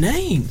familiar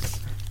name.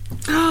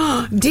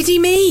 Diddy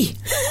Me.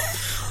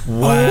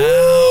 Wow.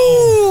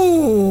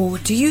 Oh,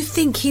 do you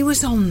think he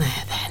was on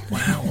there then?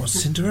 Wow,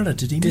 Cinderella,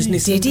 Diddy Me. Disney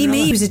Diddy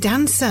Me, he was a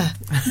dancer.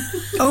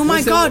 Oh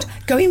my God,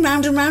 going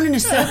round and round in a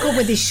circle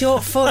with his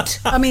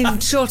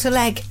shorter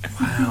leg.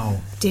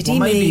 Wow. Diddy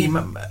Maybe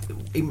Me.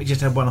 he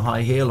just had one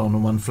high heel on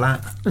and one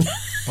flat.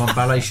 One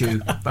ballet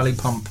shoe, ballet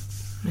pump.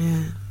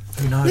 Yeah.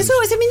 Who knows? There's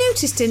always, have you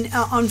noticed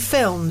on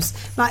films,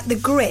 like The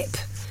Grip,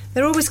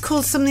 they're always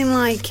called something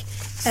like...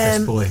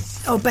 Best Boy.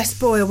 Or Best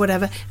Boy or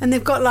whatever, and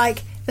they've got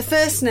like the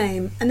first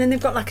name, and then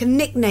they've got like a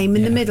nickname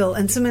in the middle,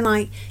 and something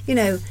like,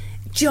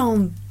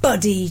 John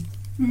Buddy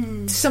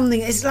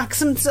something. It's like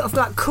some sort of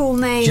like cool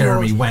name.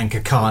 Jeremy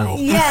Wanker Kyle.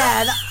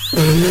 Yeah.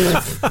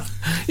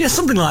 Yeah,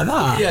 something like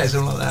that. Yeah,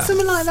 something like that.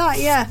 Something like that,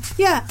 yeah.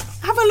 Yeah.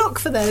 Have a look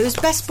for those.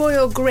 Best Boy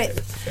or Grip.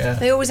 Yeah.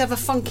 They always have a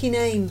funky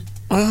name.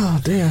 Oh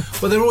dear.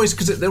 Well, they're always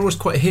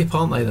quite hip,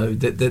 aren't they? Though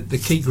the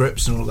key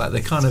grips and all that,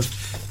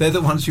 they're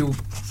the ones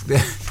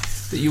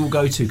that you will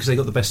go to because they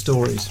got the best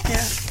stories. Yeah.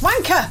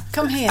 Wanker,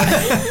 come here.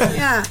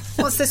 Yeah.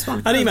 What's this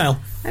one? An email.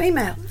 An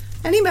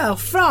email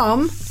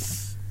from.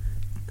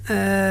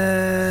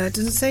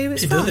 Doesn't say who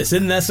it's from. It's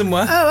in there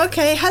somewhere. Oh,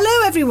 okay.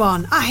 Hello,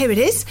 everyone. Here it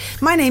is.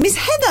 My name is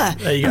Heather.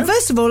 There you go. And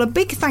first of all, a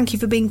big thank you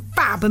for being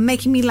fab and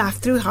making me laugh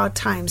through hard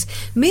times.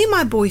 Me and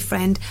my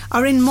boyfriend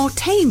are in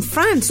Mortagne,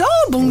 France.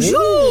 Oh,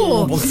 bonjour.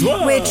 Ooh,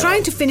 bonsoir. We're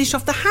trying to finish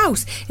off the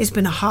house. It's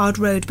been a hard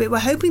road, but we're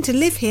hoping to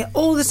live here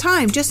all the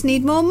time. Just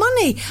need more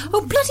money.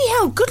 Oh, bloody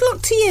hell. Good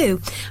luck to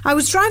you. I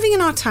was driving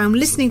in our town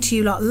listening to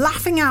you lot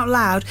laughing out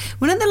loud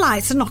when at the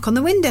lights a knock on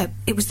the window.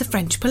 It was the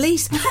French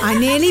police. I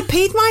nearly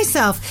peed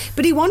myself.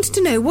 but he wanted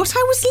to know what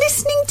I was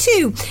listening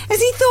to, as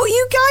he thought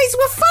you guys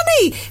were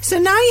funny. So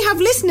now you have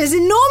listeners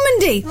in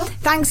Normandy.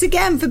 Thanks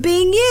again for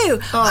being you.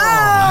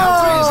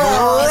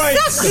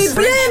 Sacré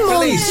bleu,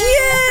 mon Dieu!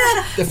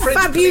 The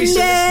French police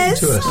are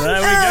listening to us.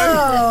 There we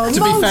go. To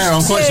be fair,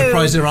 I'm quite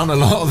surprised there aren't a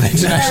lot of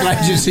international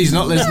agencies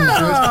not listening to us.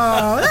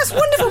 Oh, that's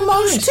wonderful.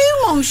 Mange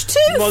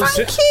tout.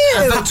 Thank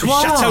you.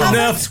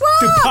 Chateauneuf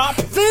du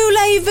Pape.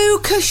 Voulez-vous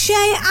coucher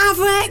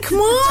avec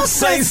moi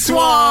ce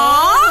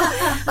soir?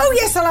 Oh,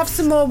 yes, I'll have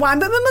some more wine,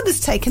 but my mother's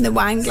taken the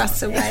wine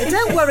glass away.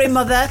 Don't worry,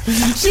 Mother.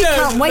 She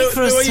can't wait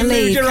for us to leave.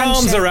 You moved your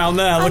arms around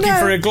there looking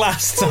for a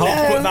glass to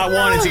put that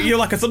wine into. You're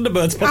like a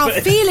Thunderbird's puppet.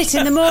 I'll feel it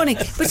in the morning.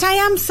 But I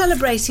am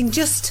celebrating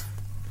just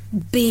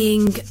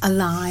being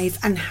alive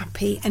and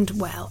happy and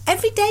well.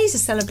 Every day is a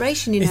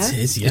celebration, you know. It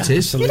is, yeah. It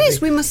is. It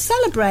is. We must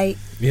celebrate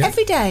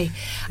every day.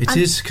 It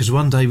is, because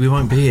one day we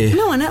won't be here.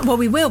 No, I know. Well,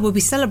 we will. We'll be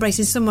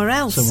celebrating somewhere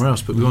else.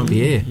 But we won't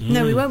be here.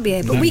 No, we won't be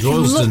here. But we can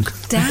look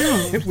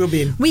down. We'll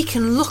be in. We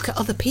can look at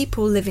other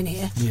people living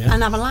here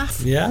and have a laugh.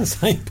 Yeah,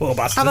 poor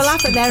bastards. Have a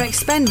laugh at their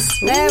expense.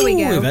 There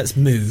we go. Let's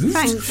move.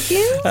 Thank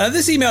you.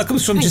 This email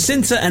comes from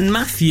Jacinta and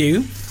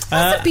Matthew.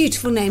 That's a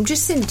beautiful name,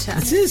 Jacinta.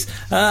 It is.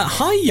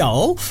 Hi,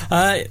 y'all.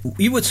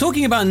 You were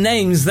talking about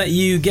names that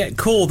you get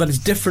called that is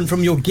different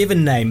from your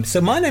given name. So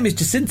my name is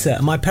Jacinta,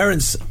 and my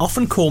parents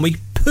often call me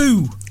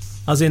Pooh,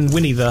 as in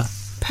Winnie the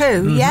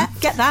Pooh. Yeah,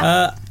 get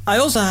that. I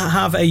also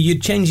have a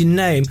change in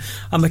name.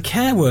 I'm a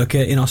care worker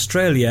in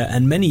Australia,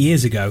 and many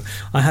years ago,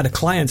 I had a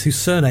client whose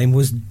surname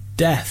was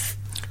Death.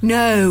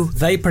 No.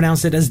 They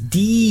pronounce it as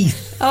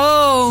Death.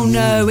 Oh,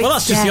 no. Well,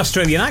 that's just the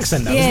Australian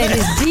accent, though, isn't it? Yeah, it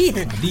is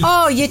Death.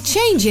 Oh, you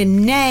change your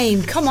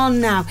name. Come on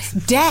now.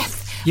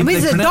 Death. I mean,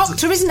 there's a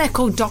doctor, isn't there,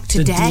 called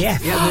Dr. Death?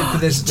 Yeah, but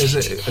there's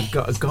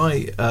a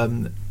guy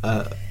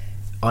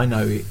I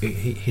know,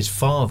 his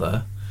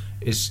father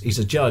he's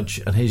a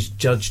judge, and he's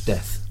Judge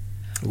Death.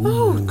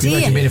 Oh, dear. Can you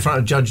imagine being in front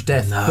of Judge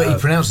Death? No. But he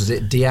pronounces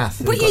it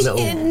Diath. But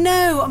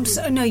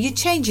no, you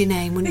change your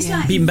name, wouldn't you?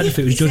 It'd be better if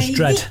it was Judge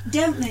Dredd.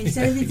 Don't they?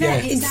 So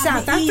it's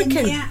South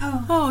African.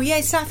 Yeah,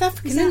 it's South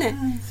African, isn't it?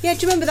 Yeah,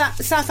 do you remember that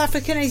South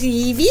African? Is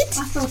he Yvette?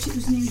 I thought it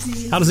was New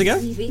Zealand. How does it go?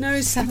 No,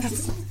 it's South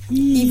African.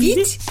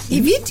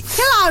 Yvette?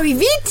 Hello,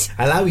 Yvette.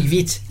 Hello,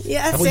 Yvette.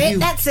 Yeah,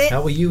 that's it.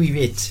 How are you,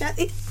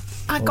 Yvette?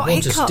 I got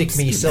hiccups. To stick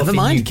myself Never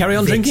mind, carry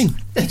on drinking.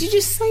 Did you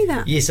just say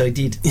that? Yes, I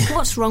did.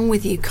 What's wrong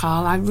with you,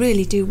 Carl? I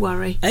really do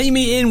worry.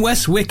 Amy in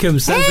West Wickham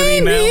sends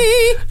an email.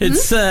 It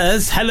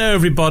says, hello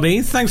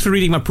everybody, thanks for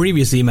reading my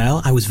previous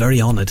email. I was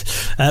very honoured.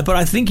 But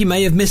I think you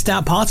may have missed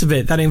out part of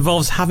it. That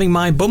involves having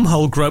my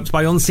bumhole groped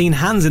by unseen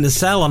hands in a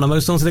cell on a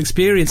most haunted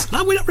experience.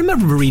 I don't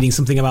remember reading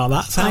something about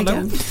that. So I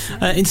don't.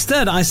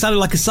 Instead, I sounded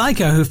like a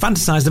psycho who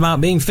fantasised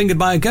about being fingered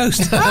by a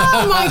ghost.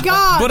 Oh my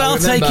God. But I'll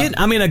take it.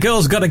 I mean, a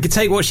girl's got to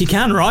take what she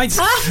can, right?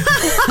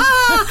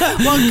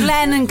 Well,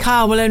 Glenn and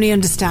Carl will only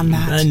understand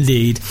that.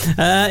 Indeed.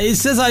 It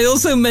says I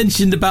also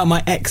mentioned about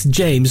my ex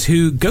James,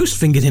 who ghost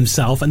fingered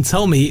himself and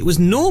told me it was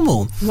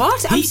normal.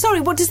 What? I'm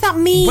sorry, what does that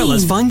mean? Well,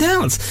 let's find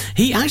out.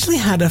 He actually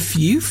had a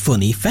few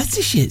funny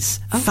fetishes,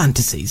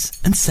 fantasies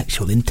and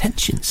sexual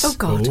intentions. Oh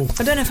God.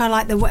 I don't know if I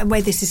like the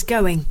way this is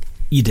going.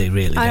 You do,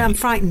 really. I am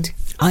frightened.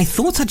 I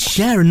thought I'd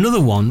share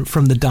another one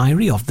from the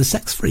Diary of the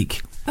Sex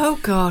Freak. Oh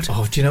God.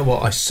 Oh, do you know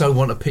what? I so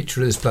want a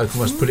picture of this bloke. I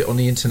must put it on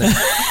the internet.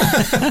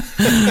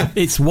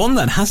 It's one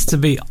that has to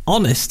be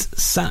honest,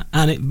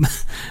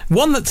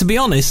 one that, to be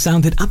honest,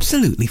 sounded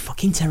absolutely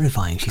fucking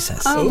terrifying, she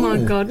says. Oh my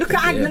God. Look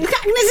at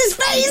Agnes's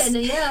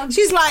face.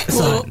 She's like,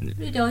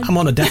 I'm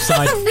on a deaf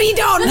side. read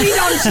on,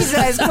 she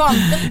says. Come on.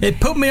 It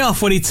put me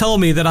off when he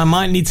told me that I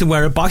might need to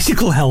wear a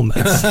bicycle helmet.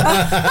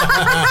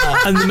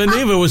 And the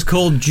manoeuvre was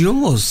called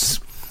Jaws.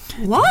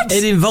 What?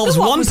 It involves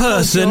one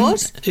person.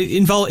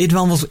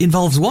 It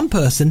involves one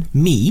person,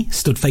 me,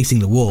 stood facing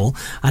the wall,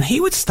 and he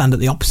would stand at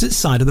the opposite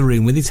side of the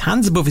room with his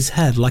hands above his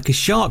head like a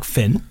shark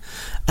fin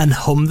and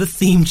hum the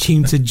theme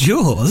tune to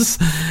Jaws.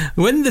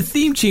 When the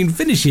theme tune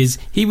finishes,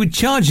 he would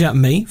charge at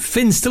me,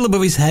 fin still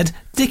above his head,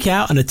 dick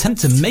out, and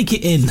attempt to make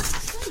it in.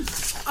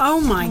 Oh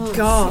my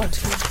God.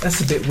 That's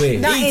a bit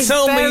weird. He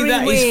told me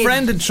that his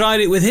friend had tried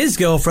it with his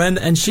girlfriend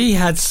and she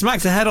had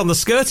smacked her head on the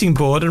skirting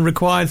board and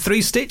required 3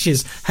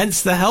 stitches,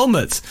 hence the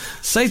helmet.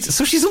 So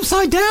she's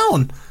upside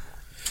down.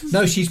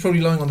 No, she's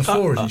probably lying on the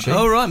floor, isn't she?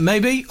 Oh, right,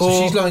 maybe.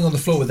 So she's lying on the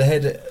floor with the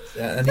head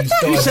and he's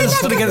You said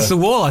stood against the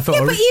wall, I thought.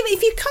 Yeah, but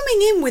if you're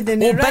coming in with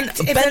an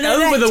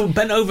erect...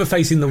 bent over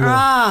facing the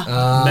wall.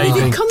 If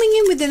you're coming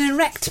in with an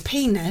erect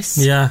penis,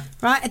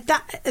 right,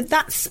 at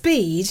that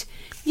speed...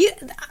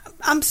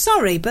 I'm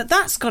sorry, but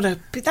that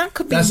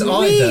could be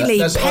really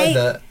That's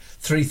either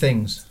 3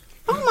 things.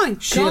 Oh my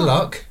God. Sheer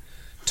luck,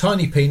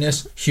 tiny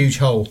penis, huge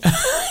hole.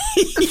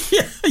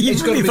 Yeah.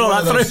 It's got to be one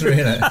of those three,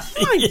 innit?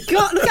 Oh my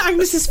God, look at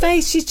Agnes's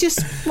face. She's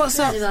just, what's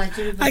up?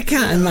 I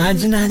can't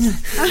imagine. I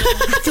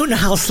don't know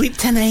how I'll sleep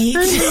tonight.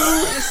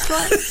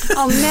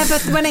 I'll never,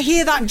 when I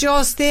hear that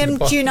Jaws theme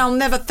tune, I'll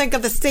never think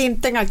of the same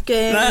thing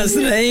again. That's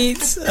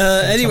right.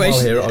 Anyway,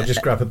 I'll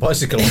just grab a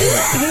bicycle.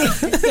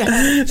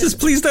 Just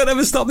please don't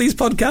ever stop these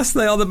podcasts.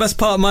 They are the best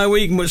part of my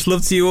week. Much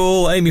love to you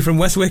all. Amy from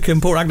Westwick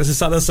and poor Agnes is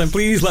sat there saying,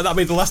 please let that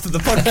be the last of the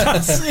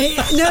podcast.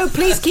 No,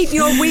 please keep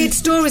your weird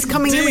stories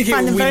coming in. We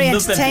find them very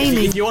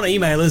entertaining. If you want to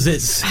email us,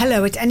 it's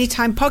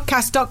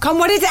hello@anytimepodcast.com.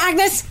 What is it,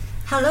 Agnes?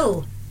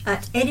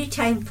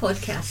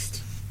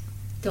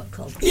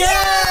 hello@anytimepodcast.com. Yay!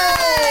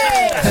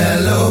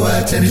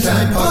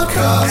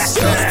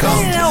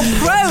 hello@anytimepodcast.com. Oh,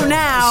 pro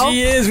now.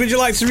 She is. Would you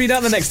like to read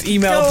out the next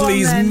email,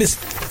 please, Miss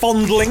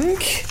Fondling?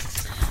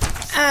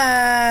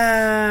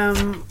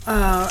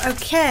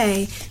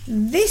 Okay.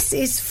 This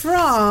is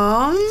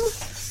from...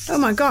 Oh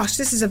my gosh,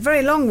 this is a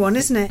very long one,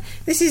 isn't it?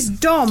 This is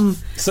Dom.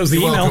 So's the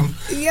email. Welcome.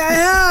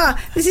 Yeah,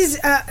 this is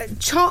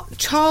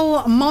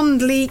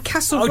Cholmondeley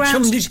Castle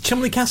Grounds.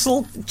 Chumley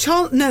Castle?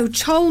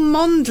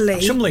 Cholmondeley.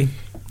 Chumley.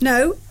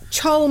 No,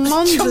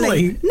 Cholmondeley.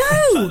 Chumley?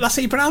 No. That's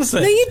how you pronounce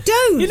it. No, you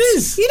don't. It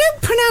is. You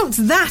don't pronounce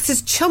that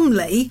as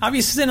Chumley. Have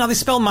you seen how they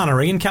spell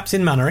Mannering in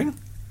Captain Mannering?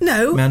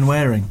 No.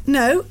 Manwaring.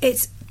 No,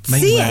 it's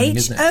Mainwaring,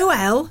 isn't it?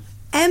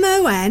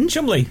 CHOLMON.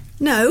 Chumley.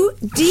 No,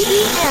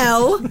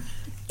 DELEY.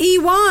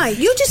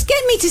 You'll just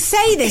get me to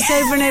say this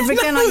over and over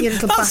again, aren't you,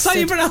 little That's bastard? how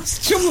you pronounce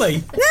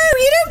Chumley. No,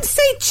 you don't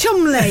say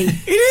Chumley.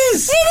 It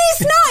is. It is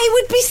not. It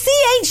would be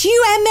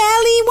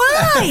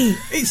CHUMLEY.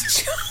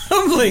 It's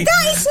Chumley.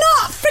 That is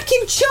not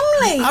freaking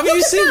Chumley. Have Look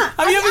you at seen- that.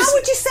 have you ever How seen-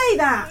 would you say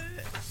that?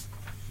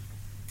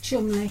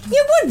 Chumley.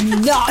 You would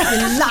not,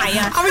 you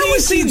liar. Have you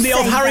seen the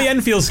old Harry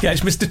Enfield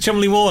sketch, Mr.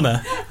 Chumley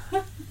Warner?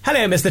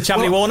 Hello, Mr.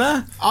 Chumley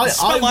Warner.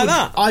 Spelled like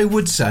that. I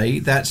would say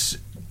that's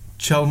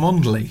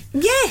Cholmondeley.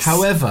 Yes.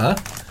 However,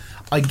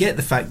 I get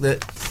the fact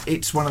that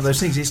it's one of those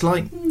things. It's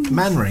like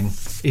Mannering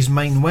is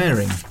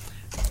Mainwaring.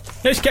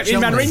 Who's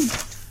Captain Mannering?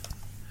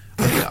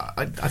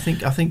 I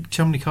think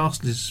Chumley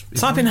Castle is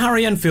Type in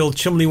Harry Enfield,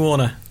 Chumley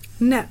Warner.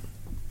 No.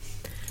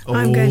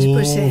 I'm going to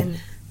put it in.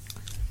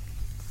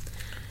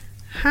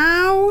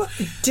 How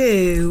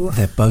do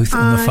They're both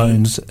on the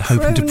phones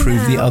hoping to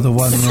prove the other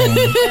one wrong.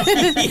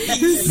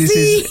 This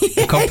is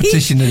a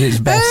competition at its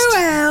best.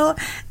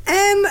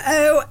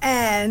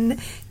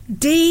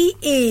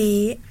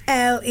 OLMONDELEY.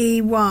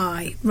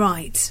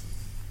 Right.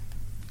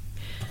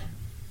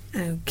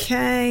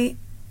 Okay,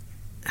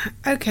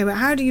 but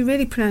how do you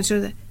really pronounce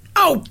it?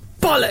 Oh,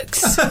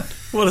 bollocks!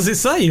 What does it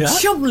say? That?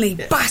 Chumley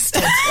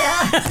bastard!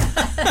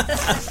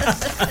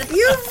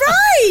 You're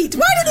right!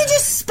 Why did they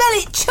just spell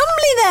it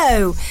Chumley,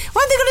 though?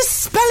 Why are they going to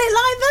spell it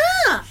like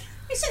that?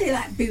 It's only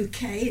like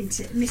bouquet, isn't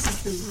it?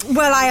 Mrs. Bouquet.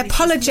 Well, I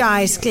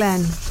apologise,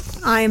 Glenn.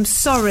 I am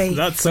sorry.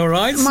 That's all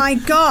right. My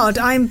God,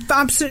 I'm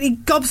absolutely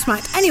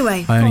gobsmacked.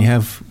 Anyway. I only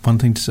have one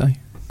thing to say.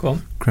 Go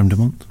on. Creme de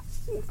menthe.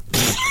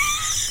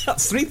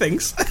 That's three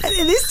things.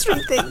 It is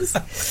three things.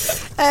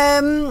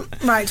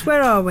 Right,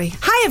 where are we?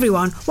 Hi,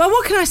 everyone. Well,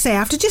 what can I say?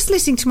 After just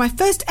listening to my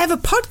first ever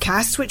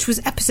podcast, which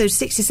was episode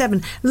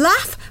 67,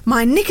 laugh,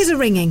 my knickers are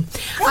ringing.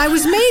 I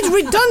was made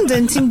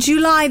redundant in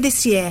July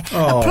this year.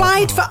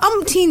 Applied for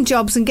umpteen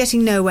jobs and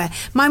getting nowhere.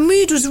 My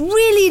mood was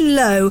really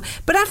low,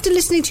 but after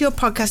listening to your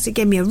podcast, it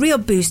gave me a real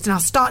boost, and I'll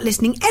start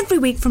listening every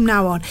week from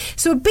now on.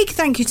 So a big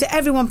thank you to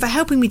everyone for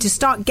helping me to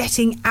start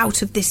getting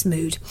out of this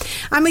mood.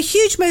 I'm a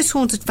huge Most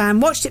Haunted fan,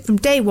 watched it from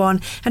day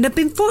one, and have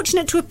been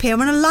fortunate to appear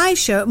on a live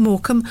show at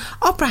Morecambe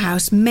Opera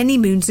House many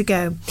moons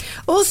ago.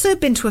 Also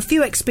been to a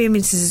few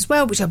experiences as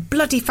well, which are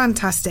bloody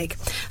fantastic.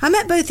 I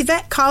met both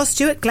Yvette, Carl,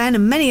 Stuart, Glenn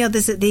and many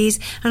others at these,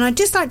 and I'd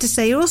just like to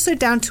say you're also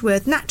down to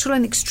earth, natural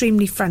and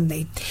extremely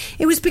friendly.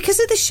 It was because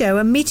of the show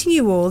and meeting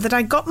you all that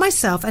I got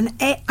myself an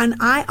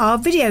IR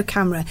video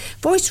camera,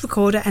 voice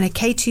recorder and a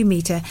K2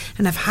 meter,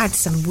 and I've had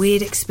some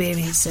weird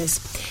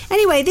experiences.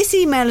 Anyway, this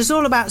email is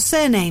all about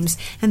surnames,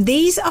 and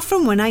these are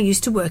from when I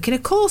used to work in a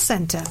call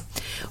centre.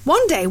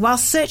 One day, while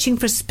searching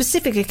for a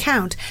specific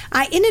account,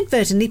 I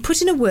inadvertently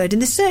put in a word in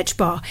the search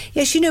bar.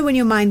 Yes, you know when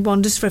your mind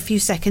wanders for a few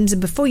seconds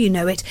and before you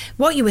know it,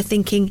 what you were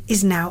thinking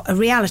is now a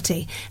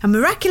reality. And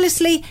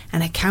miraculously,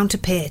 an account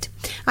appeared.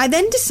 I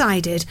then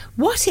decided,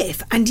 what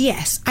if, and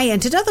yes, I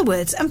entered other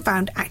words and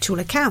found actual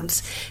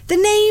accounts. The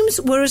names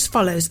were as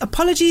follows.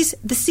 Apologies,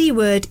 the C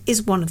word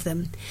is one of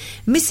them.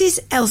 Mrs.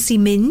 Elsie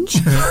Minge,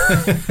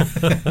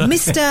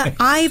 Mr.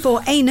 Ivor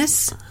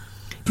Anus,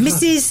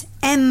 Mrs.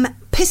 M.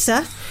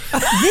 Pisser.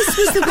 This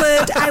was the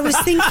word I was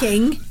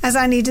thinking as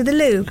I needed the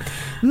loo.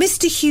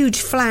 Mr. Huge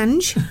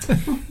Flange,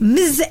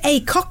 Ms.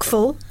 A.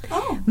 Cockful,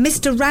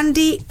 Mr.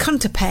 Randy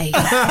Cunterpay.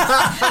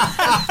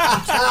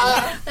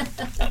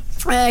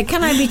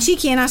 Can I be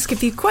cheeky and ask a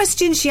few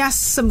questions? She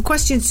asked some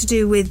questions to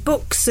do with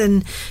books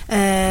and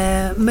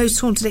most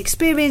haunted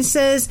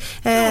experiences.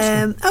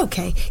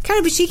 Okay. Can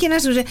I be cheeky and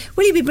ask,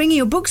 will you be bringing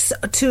your books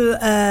to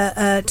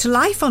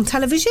life on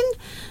television?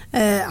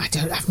 I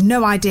have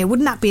no idea.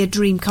 Wouldn't that be a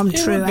dream come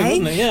true, would be,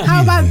 wouldn't it? Yeah.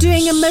 How about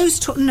doing a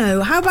most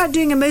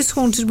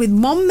haunted with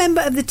one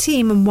member of the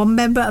team and one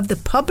member of the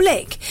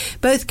public,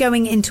 both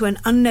going into an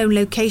unknown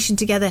location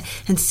together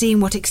and seeing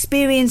what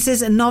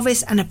experiences a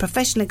novice and a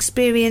professional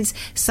experience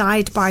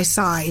side by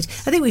side?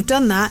 I think we've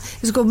done that.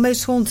 It's called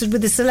Most Haunted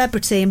with a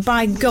Celebrity, and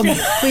by gum,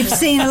 we've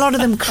seen a lot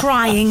of them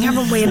crying,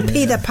 haven't we, and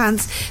pee their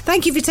pants.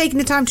 Thank you for taking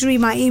the time to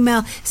read my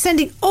email,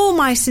 sending all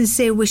my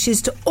sincere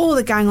wishes to all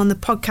the gang on the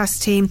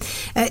podcast team.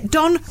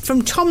 Don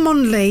from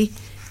Cholmondeley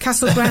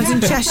Castle Grounds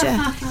in Cheshire.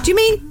 Do you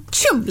mean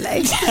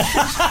Chumley?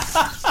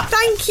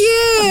 Thank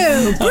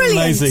you. Brilliant.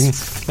 Amazing.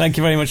 Thank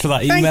you very much for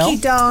that email. Thank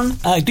you, Don.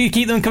 Do you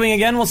keep them coming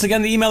again? Once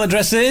again, the email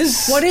address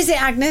is... What is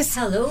it, Agnes?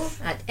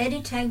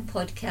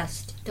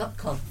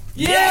 hello@anytimepodcast.com.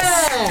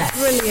 Yes!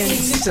 Brilliant.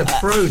 He's a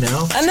pro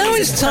now. And now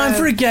it's time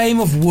for a game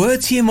of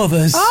Word to Your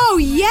Mothers. Oh,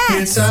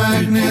 yes! It's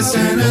Agnes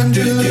and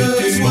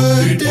Angela's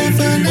word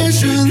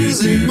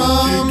definitions in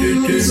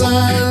mums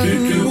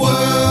and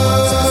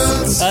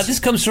words. This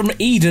comes from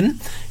Eden.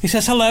 He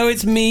says, hello,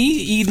 it's me,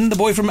 Eden, the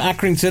boy from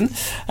Accrington.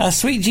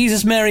 Sweet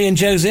Jesus, Mary and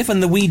Joseph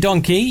and the wee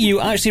donkey.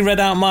 You actually read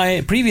out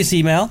my previous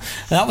email.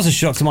 That was a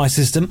shock to my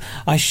system.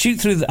 I shot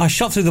through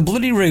the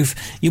bloody roof.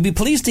 You'll be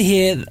pleased to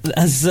hear,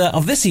 as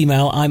of this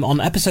email, I'm on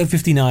episode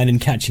 59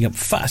 and catching up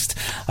fast.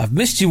 I've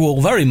missed you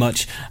all very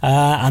much,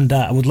 and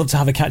I would love to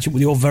have a catch up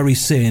with you all very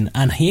soon.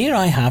 And here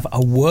I have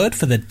a word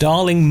for the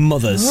darling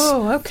mothers.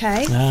 Oh,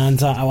 okay.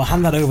 And I will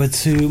hand that over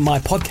to my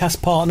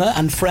podcast partner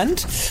and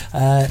friend.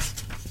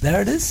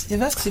 There it is,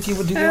 Yvette, if you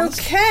would do the honors.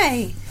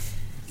 Okay.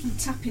 I'm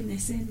tapping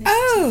this in.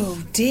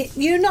 Oh, dear.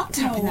 You're not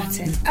tapping that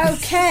in.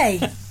 Okay.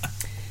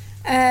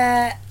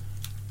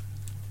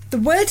 The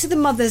word to the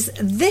mothers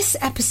this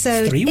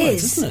episode 3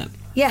 words, is... isn't it?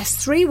 Yes,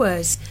 3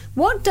 words.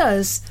 What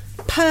does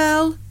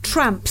pearl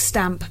tramp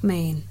stamp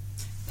mean?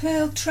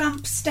 Pearl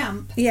tramp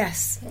stamp.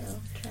 Yes. Pearl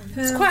tramp.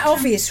 It's quite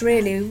obvious,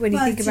 really, when you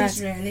think it about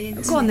is really,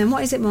 isn't Go on it? then,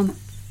 what is it, Mum?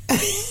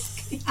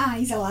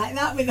 Eyes are like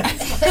that with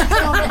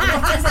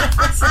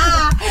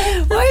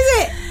What is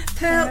it?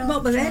 Pearl,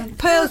 what was it?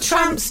 Pearl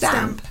tramp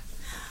stamp.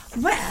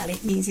 Well,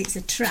 it means it's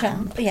a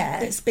tramp,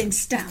 yeah. that's been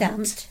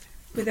stamped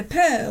with a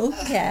pearl,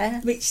 Yeah.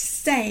 which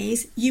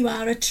says you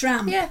are a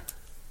tramp. Yeah.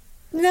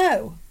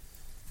 No.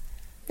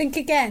 Think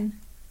again.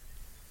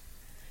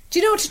 Do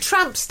you know what a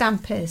tramp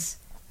stamp is?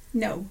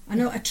 No, I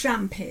know what a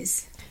tramp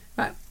is.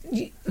 Right.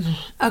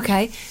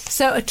 Okay.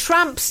 So a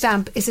tramp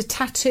stamp is a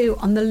tattoo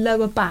on the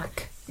lower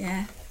back.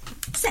 Yeah.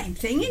 Same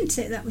thing, isn't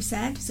it, that we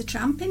said? It's a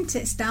tramp, isn't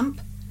it? Stamp,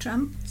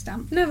 tramp,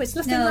 stamp. No, it's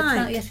nothing No,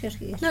 like. yes.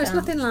 No, it's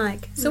nothing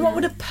like. So what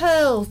would a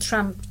pearl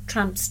tramp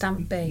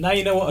stamp be? Now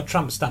you know what a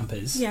tramp stamp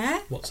is. Yeah.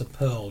 What's a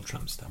pearl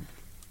tramp stamp?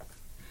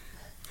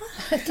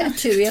 A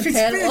tattoo of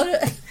pearl on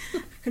it.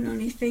 I can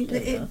only think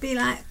that it'd be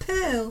like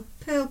pearl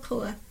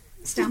colour,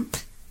 stamp,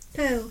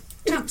 pearl,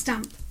 tramp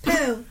stamp,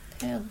 pearl.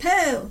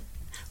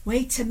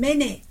 Wait a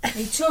minute, are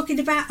you talking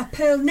about a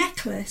pearl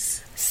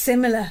necklace?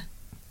 Similar.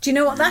 Do you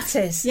know what that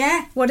is?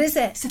 Yeah. What is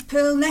it? It's a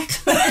pearl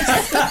necklace.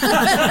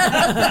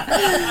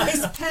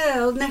 It's a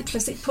pearl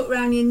necklace that you put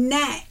around your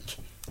neck.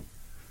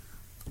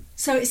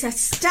 So it's a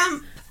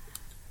stamp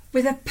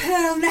with a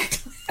pearl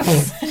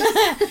necklace.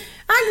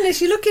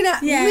 Agnes, you're looking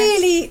at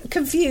really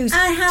confused.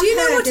 I have Do you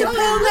know heard what a of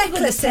pearl that.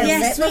 necklace is?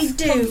 Yes,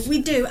 we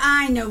do.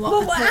 I know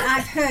what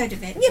I've heard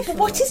of it. Yeah, but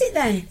what is it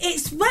then?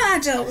 It's, well, I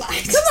don't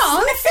like Come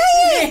on,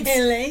 say it.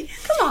 Really?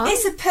 Come on.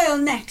 It's a pearl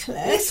necklace.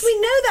 Yes, we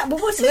know that, but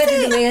what is Where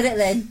did it? they wear it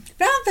then?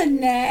 Round the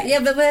neck. Yeah,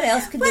 but where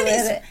else could Well, they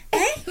wear it?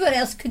 it's- Where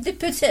else could they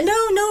put it?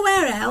 No,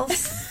 nowhere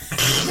else.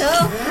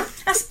 No.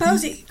 I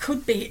suppose it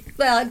could be.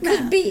 Well, it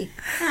could be.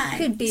 Right.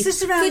 Could be. It's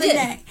just around Could the it?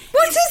 neck.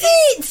 What is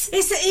it?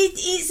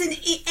 It's an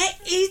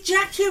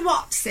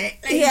ejaculation.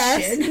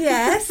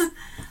 Yes.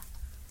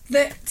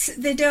 That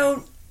they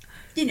don't,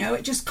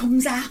 it just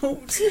comes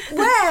out.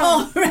 Well.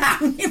 all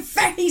around your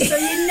face or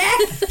your neck.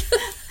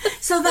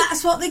 So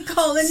that's what they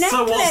call a necklace.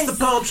 So what's the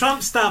pearl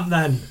tramp stamp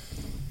then?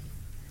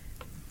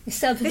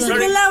 It's at the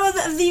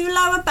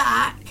lower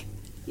back.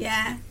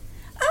 Yeah.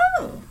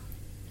 Oh.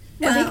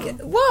 Well.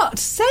 What?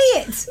 Say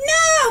it.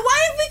 No, why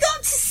have we got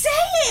to say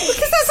it?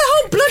 Because that's the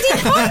whole bloody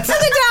point to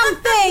the damn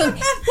thing.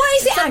 What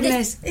is it,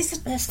 Agnes? It's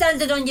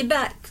standing on your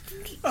back.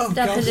 Oh,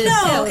 God.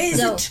 No,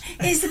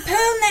 it's a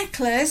pearl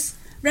necklace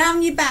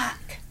round your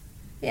back.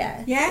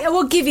 Yeah. Yeah?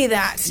 We'll give you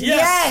that.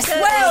 Yes.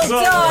 Well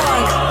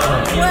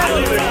done.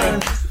 Well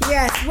done.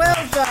 Yes,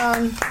 well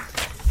done.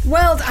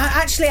 Well,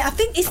 actually, I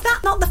think, is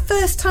that not the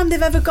first time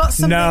they've ever got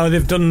something? No,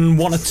 they've done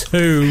 1 or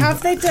 2.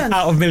 Have they done?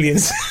 Out of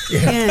millions.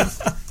 Yeah.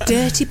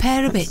 Dirty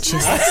pair of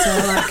bitches, that's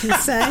all I can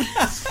say.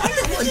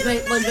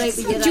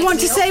 Do you want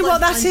to say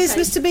what that is,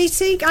 Mr.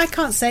 Beattie? I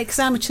can't say it because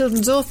I'm a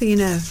children's author, you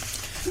know.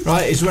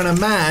 Right, it's when a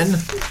man...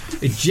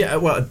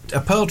 a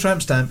pearl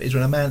tramp stamp is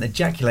when a man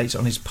ejaculates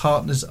on his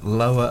partner's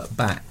lower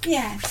back.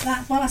 Yeah,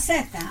 I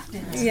said that,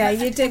 didn't I? Yeah,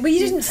 you did. Well, you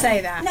didn't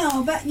say that.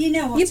 No, but you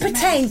know what you I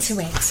pertain meant. to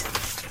it.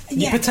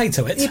 You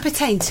potato it. You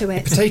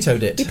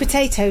potatoed it. You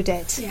potatoed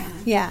it.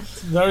 Yeah.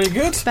 Very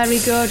good. Very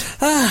good.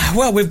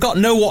 Well, we've got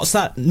no What's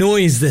That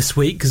Noise this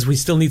week because we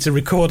still need to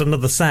record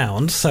another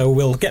sound, so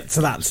we'll get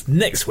to that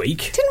next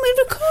week. Didn't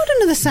we record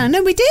another sound?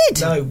 No, we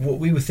did. No,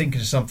 we were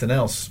thinking of something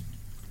else.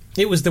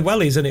 It was the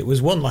wellies and it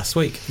was one last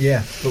week.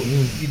 Yeah, but do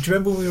you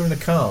remember when we were in a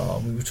car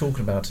and we were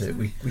talking about it?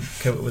 We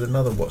came up with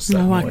another What's That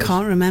No, Noise? I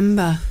can't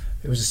remember.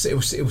 It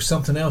was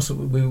something else.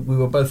 We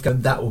were both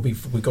going,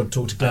 we've got to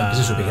talk to Glenn because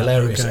this will be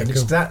hilarious. Okay, and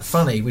it's that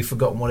funny, we've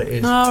forgotten what it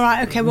is. All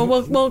right, okay, well,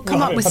 we'll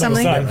come up with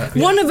something.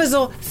 One of us,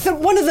 or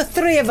one of the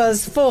three of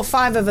us, 4 or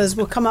 5 of us,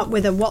 will come up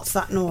with a What's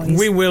That Noise?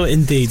 We will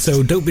indeed,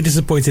 so don't be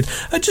disappointed.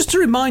 Just to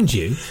remind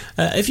you,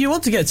 if you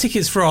want to get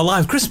tickets for our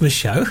live Christmas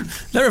show,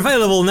 they're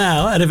available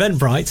now at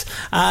Eventbrite,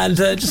 and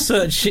just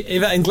search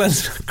Yvette and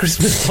Glenn's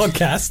Christmas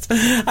podcast,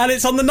 and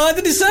it's on the 9th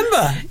of December,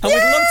 and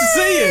we'd love to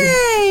see you.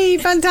 Yay!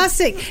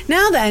 Fantastic.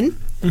 Now then,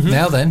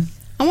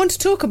 I want to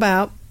talk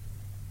about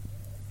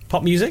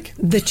pop music,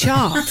 the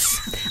charts.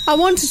 I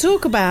want to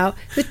talk about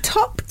the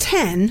top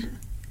 10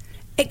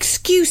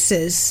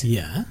 excuses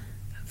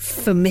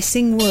for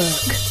missing work.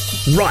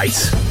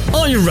 Right.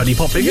 Are you ready,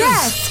 Pop Figures?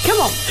 Yes,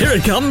 come on. Here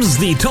it comes,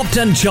 the top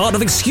 10 chart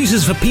of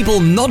excuses for people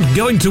not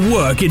going to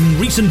work in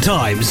recent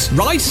times.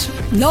 Right?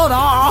 Not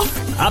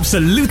off.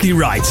 Absolutely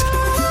right.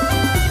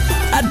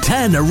 At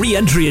 10, a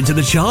re-entry into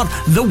the chart,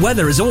 the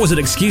weather is always an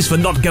excuse for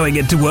not going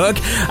into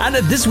work. And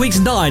at this week's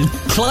 9,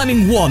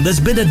 climbing 1, there's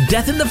been a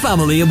death in the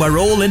family and we're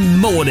all in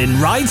mourning,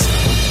 right?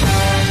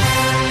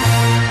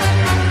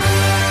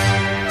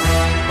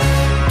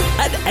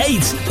 At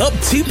 8, up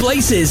 2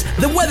 places,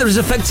 the weather is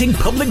affecting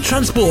public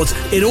transport.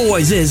 It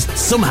always is,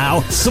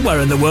 somehow, somewhere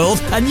in the world,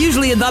 and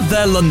usually in that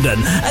there London.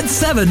 At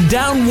 7,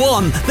 down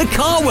 1, the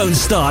car won't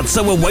start,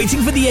 so we're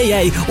waiting for the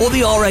AA or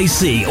the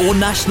RAC or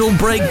National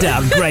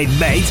Breakdown, great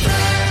mate.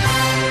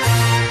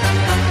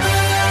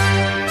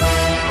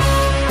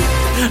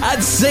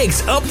 At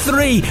 6, up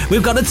 3,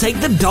 we've got to take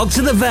the dog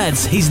to the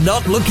vets. He's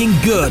not looking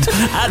good.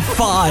 At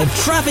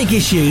 5, traffic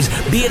issues.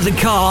 Be it the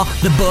car,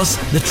 the bus,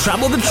 the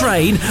tram or the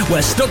train.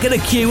 We're stuck in a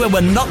queue and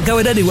we're not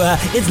going anywhere.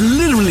 It's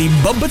literally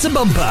bumper to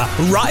bumper,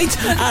 right?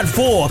 At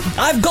 4,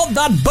 I've got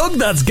that bug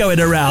that's going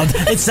around.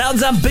 It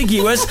sounds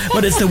ambiguous,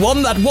 but it's the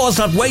one that was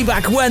that way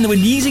back when we've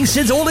been using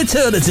since all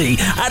eternity.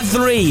 At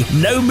 3,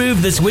 no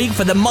move this week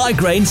for the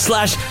migraine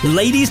 /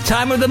 ladies'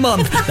 time of the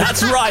month.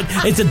 That's right,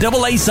 it's a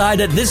double A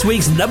side at this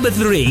week's number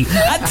 3.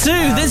 At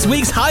 2, this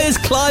week's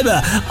highest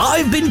climber,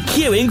 I've been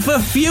queuing for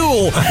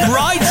fuel,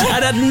 right?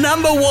 And at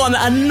number 1,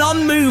 a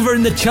non-mover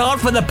in the chart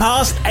for the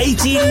past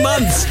 18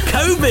 months,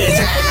 COVID.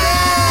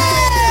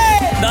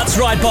 That's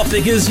right, Pop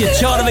Figures, your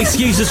chart of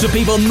excuses for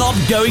people not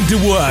going to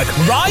work,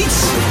 right?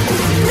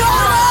 No!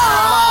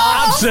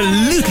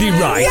 Absolutely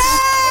right.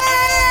 Yeah!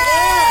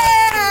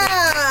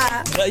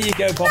 There you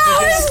go, Pop Figures.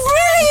 That was brilliant!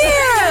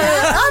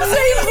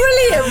 Absolutely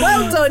brilliant.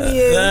 Well done,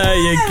 you. There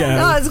you go.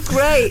 That's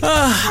great.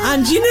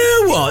 And you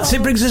know what?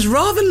 It brings us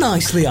rather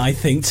nicely, I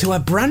think, to a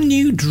brand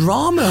new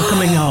drama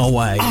coming our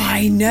way.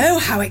 I know,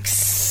 how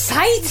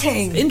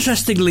exciting.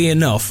 Interestingly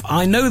enough,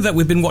 I know that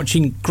we've been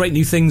watching great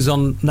new things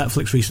on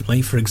Netflix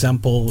recently. For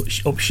example,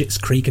 Up Schitt's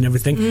Creek and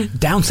everything.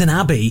 Downton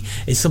Abbey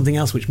is something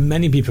else which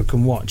many people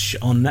can watch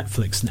on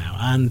Netflix now.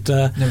 And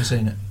never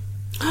seen it.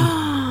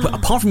 But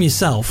apart from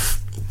yourself,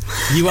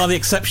 you are the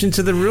exception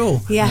to the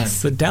rule.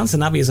 Yes. But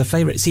Downton Abbey is a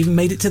favourite. It's even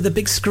made it to the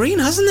big screen,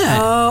 hasn't it?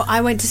 Oh,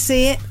 I went to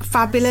see it.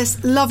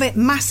 Fabulous. Love it.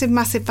 Massive,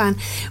 massive fan.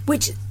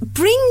 Which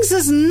brings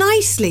us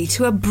nicely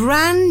to a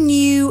brand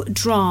new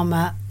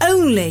drama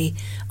only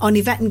on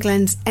Yvette and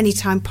Glenn's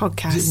Anytime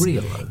podcast. Is it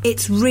real, though?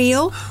 It's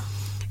real.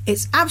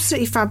 It's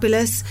absolutely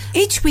fabulous.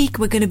 Each week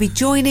we're going to be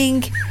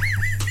joining...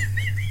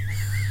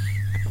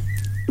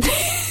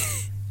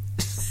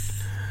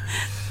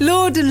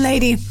 Lord and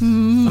Lady...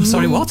 I'm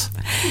sorry, what?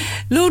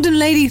 Lord and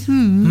Lady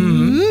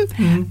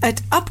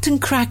at Upton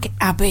Crack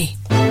Abbey.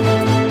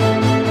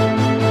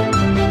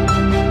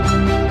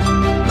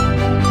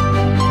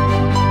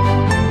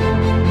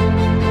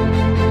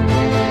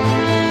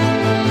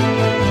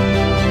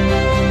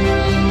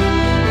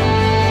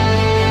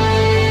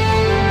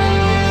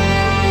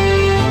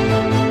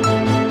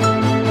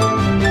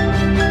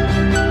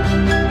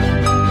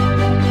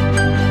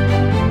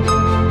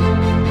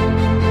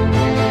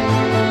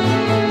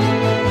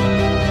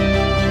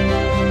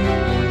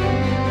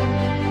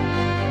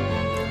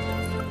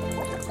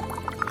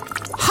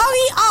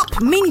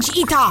 Minge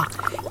Eater,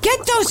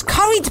 get those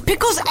curried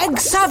pickles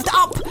eggs served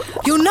up.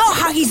 You know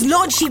how his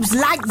lordship's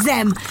like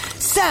them.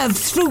 Served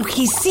through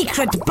his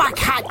secret back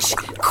hatch.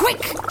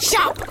 Quick,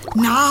 sharp,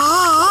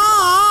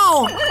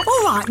 now.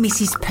 All right,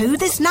 Mrs. Pooh,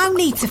 there's no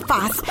need to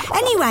fuss.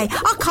 Anyway,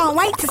 I can't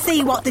wait to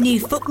see what the new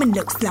footman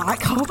looks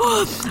like.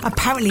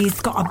 Apparently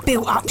he's got a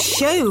built-up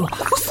shoe.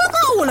 What's that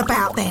all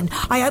about then?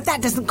 I hope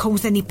that doesn't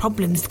cause any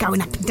problems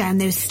going up and down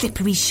those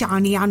slippery,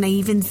 shiny,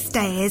 uneven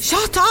stairs.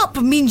 Shut up,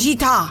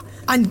 Minjita,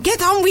 and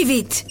get on with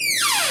it.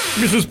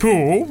 Mrs.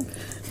 Pooh,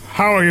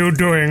 how are you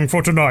doing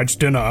for tonight's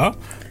dinner?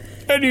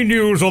 Any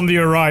news on the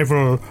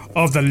arrival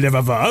of the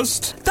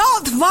liverwurst?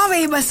 Darth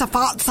worry, Mr.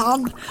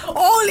 Fatson.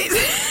 All is...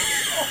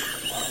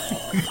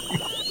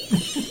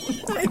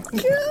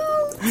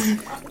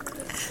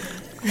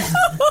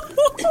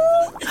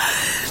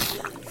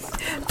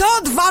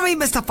 Don't worry,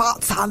 Mr.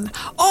 Fatson.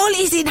 All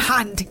is in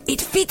hand.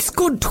 It fits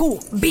good too.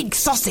 Big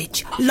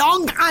sausage.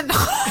 Long and...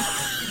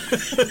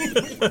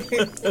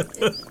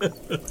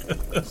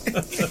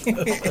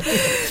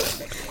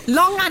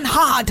 long and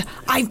hard.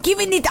 I've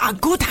given it a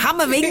good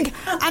hammering,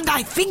 and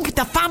I think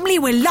the family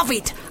will love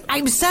it.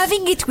 I'm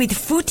serving it with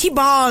fruity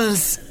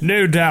balls.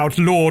 No doubt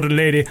Lord and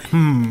Lady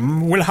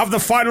will have the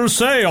final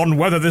say on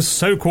whether this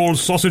so-called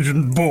sausage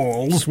and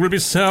balls will be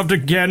served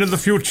again in the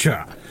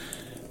future.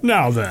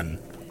 Now then,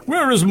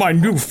 where is my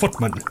new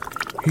footman?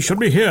 He should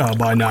be here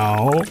by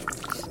now.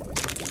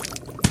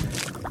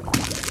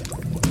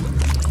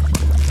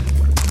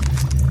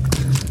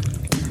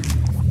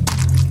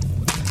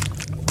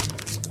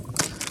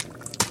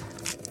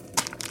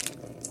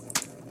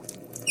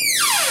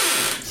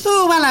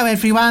 Oh, hello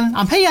everyone.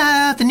 I'm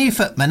here, the new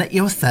footman at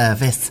your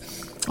service.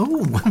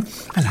 Oh,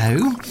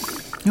 hello.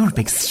 You're a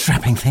big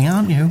strapping thing,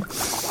 aren't you?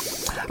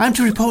 I'm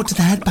to report to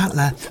the head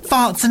butler.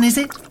 Fartson, is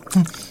it?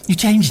 You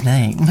changed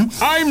name.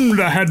 I'm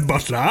the head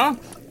butler.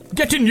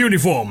 Get in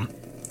uniform.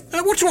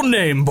 What's your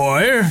name,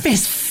 boy?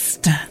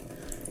 Pfister.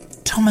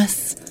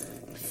 Thomas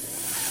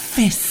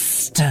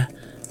Pfister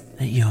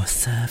at your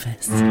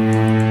service.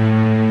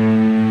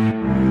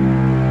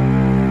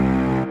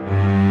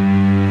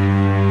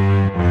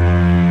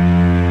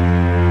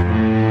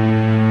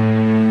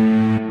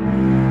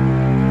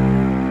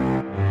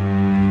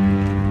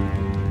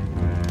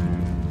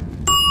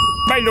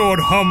 My Lord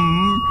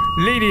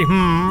Lady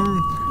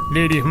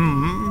Lady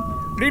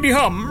Lady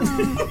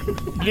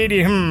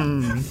Lady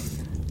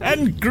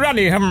and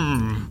Granny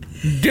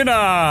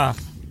Dinner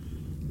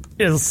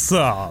is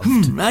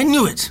served. I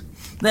knew it.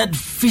 That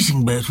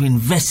fishing boat we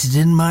invested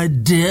in, my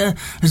dear,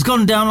 has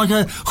gone down like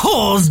a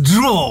whore's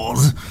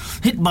drawers.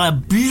 Hit by a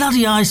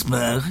bloody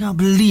iceberg. I can't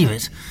believe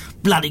it.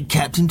 Bloody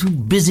captain too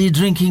busy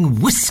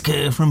drinking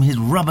whiskey from his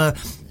rubber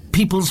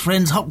People's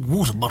Friends hot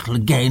water bottle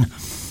again.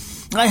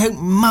 I hope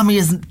Mummy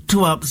isn't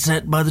too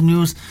upset by the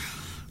news.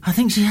 I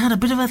think she had a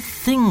bit of a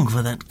thing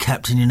for that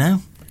captain, you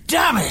know.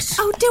 Damn it!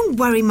 Oh, don't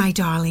worry, my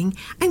darling.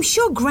 I'm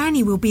sure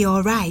Granny will be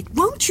all right,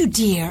 won't you,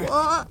 dear?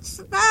 What's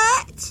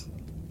that?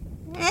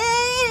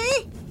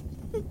 Hey?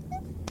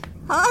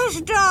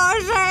 Hush,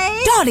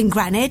 Darcy. Darling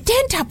Granny,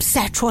 don't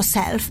upset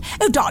yourself.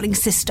 Oh, darling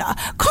sister,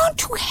 can't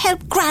you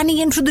help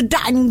Granny into the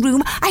dining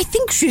room? I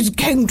think she's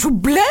going to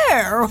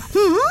blare.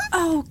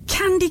 Oh,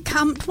 Candy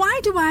Cunt,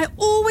 why do I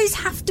always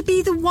have to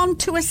be the one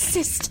to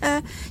assist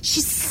her?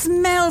 She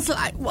smells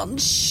like one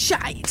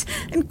shite.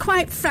 And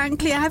quite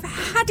frankly, I've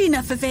had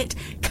enough of it.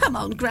 Come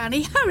on,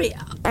 Granny, hurry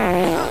up.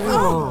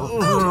 Oh,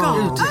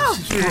 God.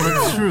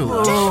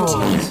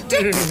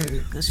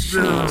 She's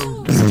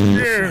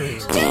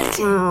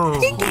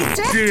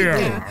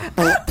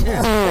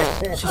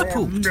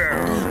pooped.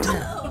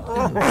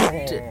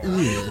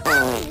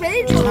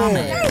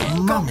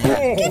 Mummy,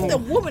 give the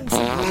woman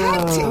some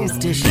practice.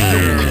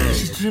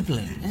 She's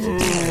dribbling.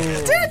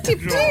 Dirty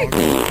pig.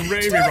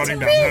 Gravy running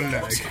down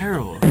her leg.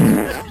 Terrible.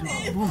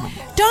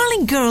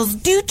 Darling girls,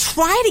 do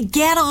try to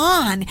get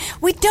on.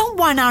 We don't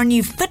want our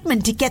new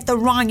footman to get the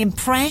wrong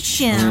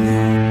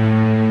impression.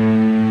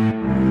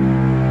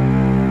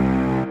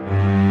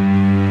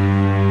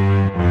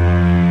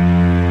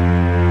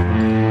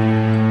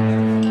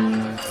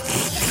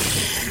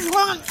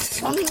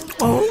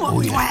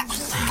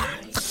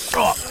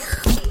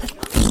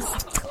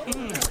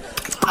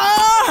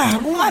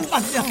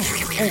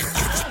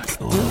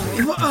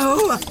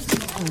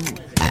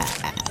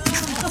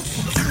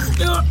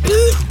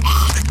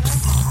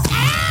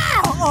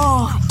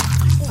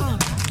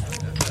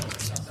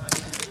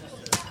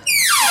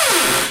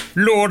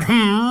 Lord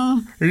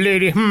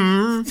Lady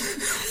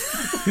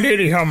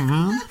Lady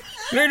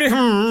Lady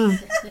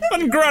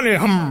and Granny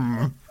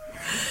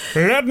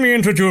Let me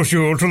introduce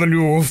you to the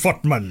new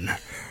footman,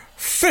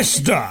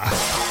 Pfister.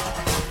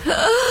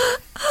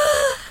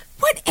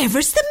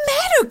 Whatever's the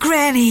matter,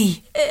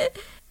 Granny?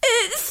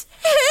 It's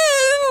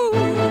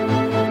him.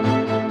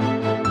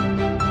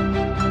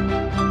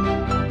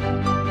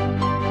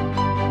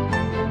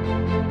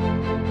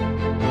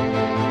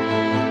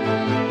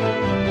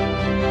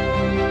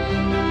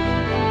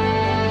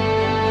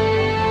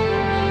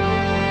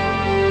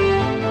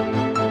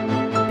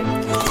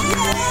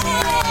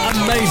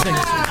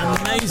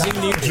 Amazing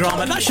new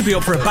drama. That should be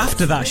up for a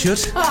BAFTA, that should.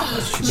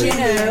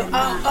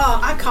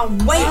 I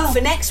can't wait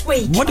for next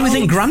week. What do we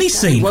think Granny's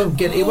seen? It won't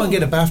get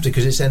a BAFTA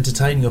because it's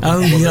entertaining. Oh,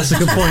 yeah, that's a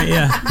good point,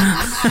 yeah.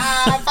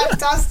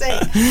 Fantastic.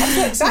 I'm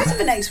so excited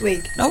for next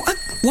week. Oh,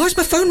 why is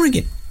my phone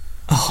ringing?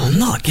 Oh,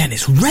 not again,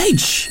 it's Reg.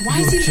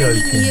 Why is he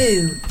ringing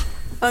you?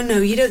 Oh, no,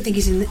 you don't think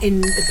he's in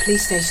the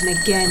police station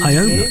again, I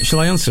hope not. Shall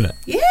I answer it?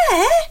 Yeah.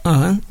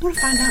 I want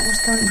to find out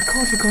what's going on.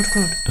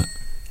 Record.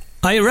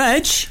 Hi,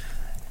 Reg.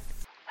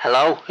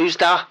 Hello, who's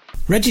that?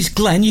 Reg, it's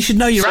Glenn. You should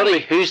know you're...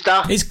 Sorry, who's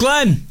that? It's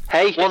Glenn.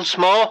 Hey, once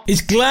more.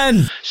 It's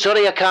Glenn.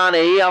 Sorry, I can't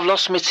hear you. I've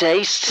lost my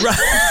taste.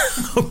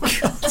 Oh,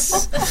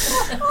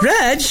 God.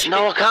 Reg?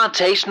 No, I can't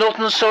taste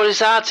nothing. Sorry, it's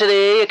hard to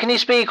hear you. Can you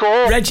speak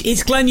up? Reg,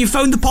 it's Glenn. You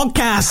phoned the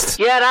podcast.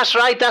 Yeah, that's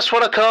right. That's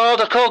what I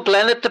called. I called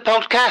Glenn at the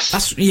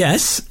podcast.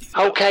 Yes.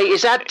 Okay,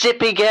 is that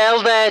Dippy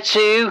girl there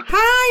too?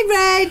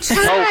 Hi, Reg.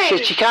 Hi. Oh,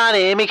 shit, she can't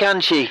hear me,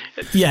 can she?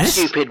 Yes.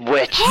 Stupid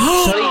witch.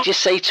 Sorry,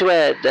 just say to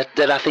her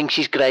that I think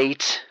she's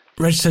great.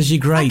 Reg says you're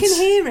great. I can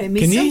hear him.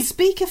 He's on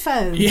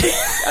speakerphone. Yeah.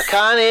 I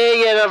can't hear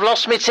you. I've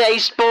lost my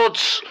taste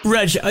buds.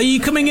 Reg, are you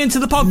coming into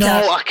the podcast?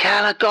 No, I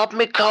can't. I got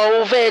me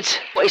COVID.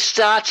 It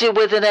started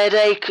with an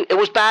headache. It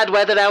was bad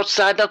weather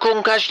outside and I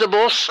couldn't catch the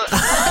bus.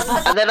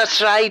 And then I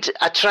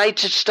tried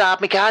to start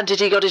my car and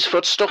Diddy got his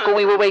foot stuck when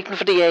we were waiting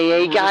for the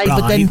AA guy.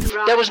 Right. But then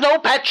there was no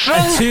petrol.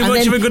 Too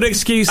much of a good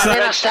excuse. And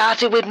then I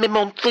started with my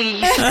monthly.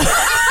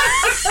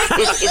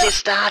 It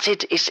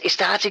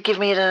started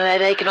giving me an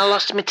headache and I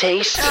lost my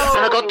taste. And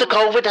I got the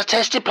COVID. I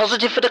tested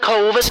positive for the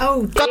COVID.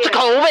 Oh, got the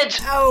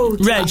COVID. Oh,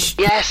 Reg.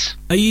 Yes.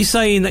 Are you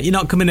saying that you're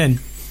not coming in?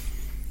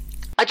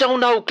 I don't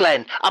know,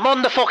 Glenn. I'm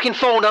on the fucking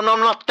phone and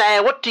I'm not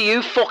there. What do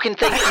you fucking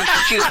think,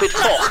 you stupid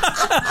fuck?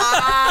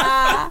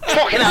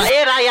 Fucking hell,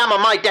 here I am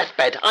on my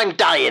deathbed. I'm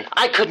dying.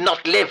 I could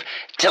not live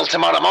till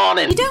tomorrow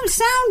morning. You don't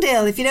sound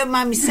ill, if you don't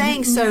mind me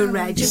saying so,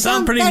 Reg. You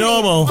sound pretty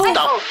normal. What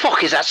the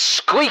fuck is that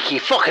squeaky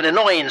fucking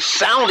annoying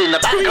sound in the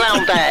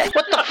background there?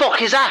 What the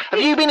fuck is that?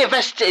 Have you been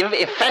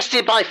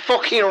infested by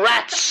fucking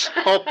rats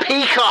or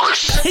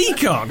peacocks?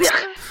 Peacocks?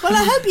 Well,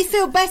 I hope you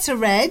feel better,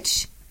 Reg.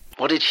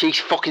 What did she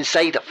fucking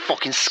say, the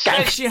fucking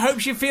skank? She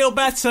hopes you feel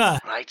better.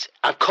 Right,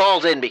 I've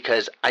called in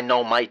because I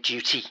know my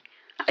duty.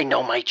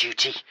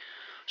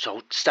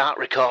 So start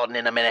recording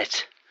in a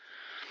minute.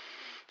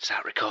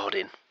 Start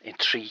recording in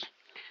 3,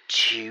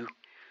 2,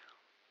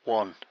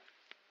 1.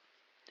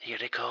 You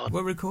record.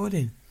 We're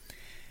recording.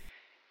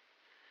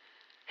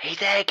 Hey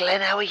there,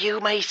 Glenn, how are you,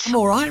 mate? I'm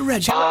alright,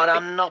 Reg. Oh,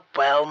 I'm not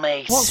well,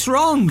 mate. What's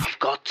wrong? I've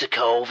got the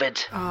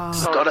COVID.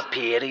 I've got a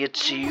period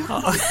too.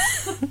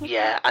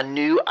 Yeah, I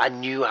knew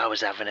I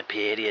was having a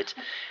period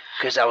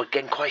because I was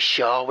getting quite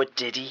sure with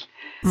Diddy.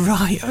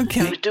 Right,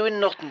 okay. He was doing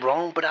nothing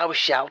wrong, but I was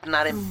shouting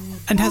at him.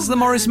 And has the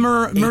Morris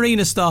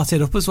Marina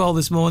started up as well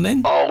this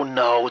morning? Oh,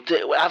 no.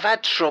 I've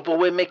had trouble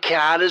with my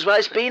car as well.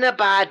 It's been a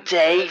bad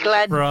day,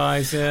 Glenn.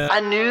 Right, yeah.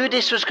 I knew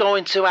this was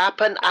going to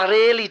happen. I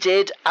really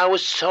did. I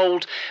was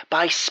told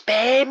by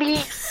Spare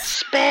Me.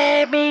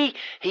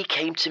 He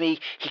came to me.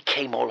 He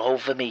came all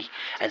over me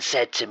and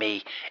said to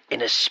me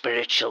in a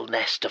spiritual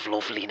nest of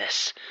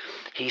loveliness.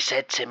 He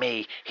said to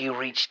me, he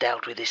reached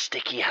out with his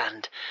sticky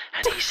hand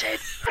and he said,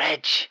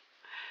 Reg,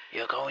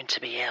 you're going to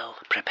be ill.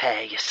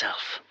 Prepare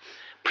yourself.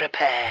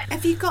 Prepare.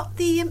 Have you got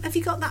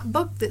that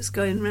bug that's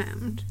going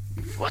round?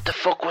 What the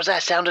fuck was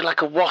that? Sounded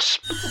like a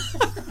wasp.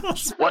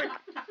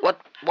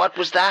 What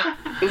was that?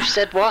 Who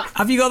said what?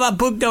 Have you got that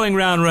bug going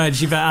round, Reg?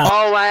 You better.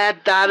 Oh, I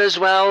had that as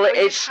well.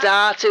 It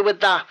started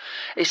with that.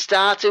 It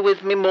started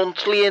with me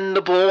monthly in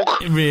the bug.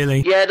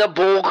 Really? Yeah, the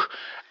bug.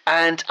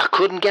 And I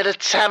couldn't get a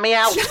tummy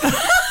out.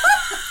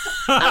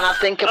 And I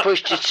think I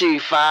pushed it too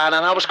far, and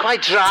I was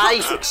quite dry.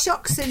 Toxic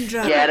shock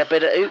syndrome. Yeah, a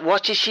bit of.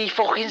 What did she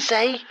fucking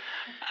say?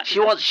 She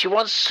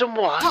wants some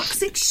what?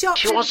 Toxic shock syndrome.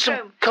 She wants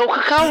some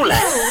Coca-Cola.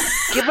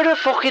 Give her a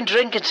fucking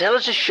drink and tell her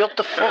to shut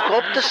the fuck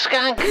up, the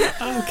skank.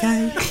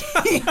 Okay.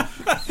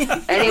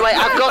 Anyway,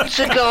 I've got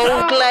to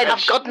go, Glenn.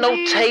 I've got no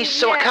taste,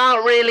 so I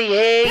can't really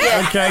hear you.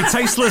 Okay,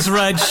 tasteless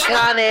Reg. I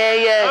can't hear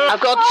you.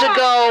 I've got to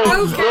go.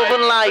 Okay. Love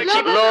and light.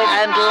 Love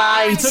and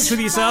light. In touch with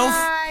yourself.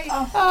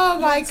 Oh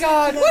my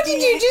God! What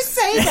did you just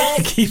say there?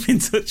 Keep in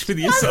touch with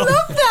yourself. I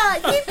love that.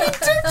 Keep in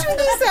touch with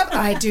yourself.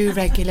 I do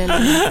regularly.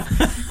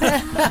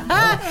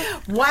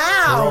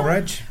 Wow. All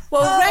Reg.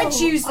 Well, Reg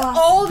used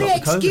all the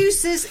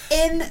excuses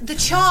in the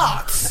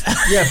charts.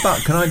 Yeah,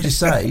 but can I just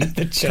say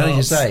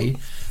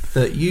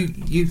that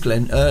you,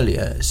 Glenn,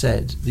 earlier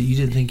said that you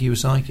didn't think he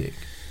was psychic.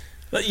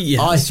 Yes.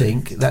 I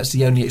think that's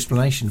the only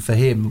explanation for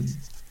him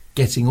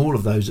getting all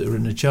of those that are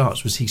in the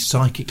charts was he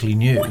psychically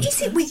knew. What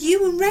is it with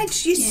you and Reg?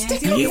 You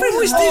stick up. You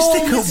always do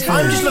stick up.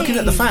 I'm just looking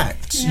at the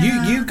facts.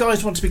 Yeah. You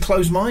guys want to be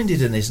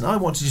closed-minded in this, and I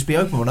want to just be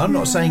open. I'm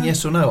not saying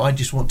yes or no. I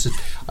just want to.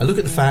 I look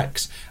at the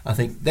facts. I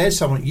think there's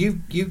someone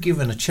you've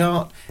given a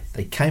chart.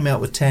 They came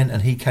out with 10,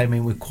 and he came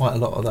in with quite a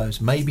lot of those.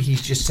 Maybe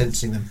he's just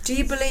sensing them. Do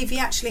you believe he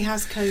actually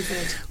has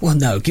COVID? Well,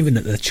 no. Given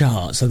that the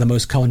charts are the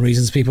most common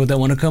reasons people don't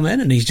want to come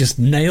in, and he's just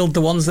nailed the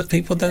ones that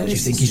people don't. Do you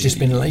think he's just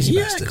been a lazy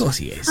bastard? Yeah, of course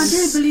he is. I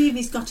do believe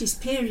he's got his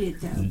period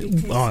though.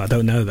 Because, I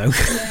don't know though. Yeah,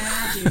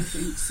 I do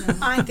think so.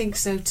 I think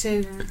so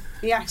too. Yeah.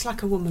 He acts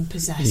like a woman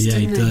possessed. Yeah,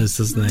 he does,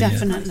 doesn't he?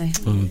 Definitely.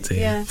 Yeah. Oh dear.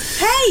 Yeah.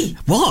 Hey!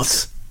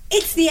 What?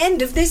 It's the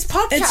end of this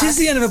podcast. It is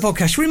the end of a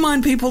podcast.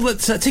 Remind people that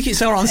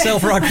tickets are on sale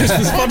for our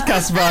Christmas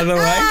podcast, by the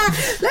way.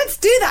 Let's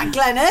do that,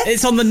 Glennon.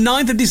 It's on the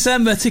 9th of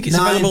December. Tickets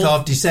 9th available.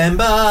 of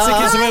December.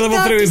 Tickets available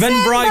through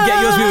Eventbrite.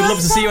 Get yours. We would love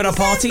to see you at our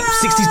party.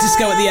 60s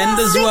disco at the end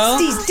as well.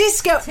 60s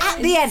disco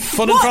at the end.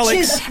 Fun and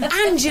frolics. Watch as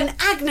Ange and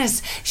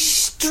Agnes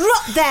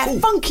strut their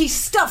funky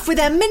stuff with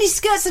their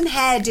miniskirts and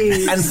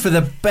hairdos. And for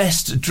the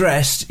best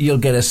dressed, you'll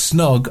get a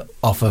snog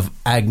off of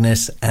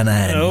Agnes and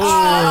Ange. Oh,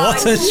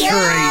 what a treat.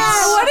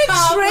 What a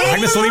treat.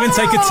 Agnes will even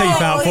take her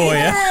teeth out for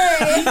you.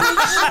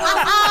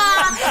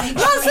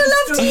 Lots of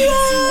love to you.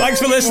 Thanks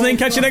for listening.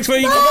 Catch you next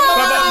week. Yvette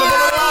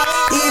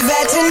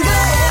and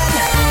Glenn.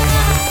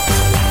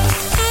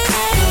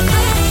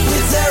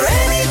 It's their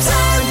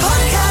Anytime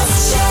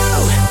Podcast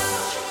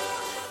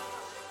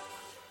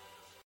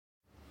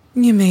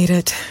Show. You made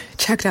it.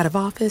 Checked out of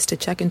office to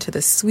check into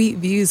the sweet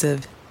views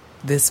of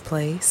this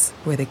place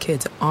where the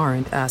kids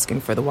aren't asking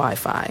for the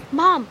Wi-Fi.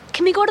 Mom,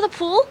 can we go to the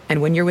pool?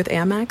 And when you're with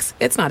Amex,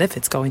 it's not if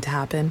it's going to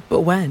happen,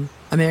 but when.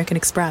 American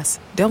Express.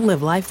 Don't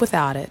live life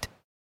without it.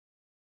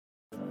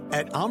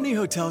 At Omni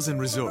Hotels and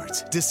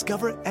Resorts,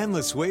 discover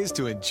endless ways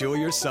to enjoy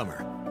your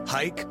summer.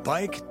 Hike,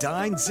 bike,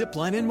 dine,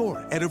 zipline, and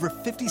more at over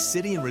 50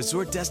 city and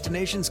resort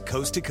destinations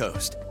coast to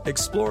coast.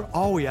 Explore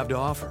all we have to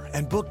offer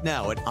and book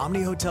now at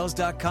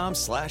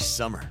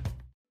omnihotels.com/summer.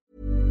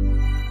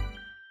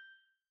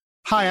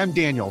 Hi, I'm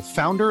Daniel,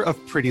 founder of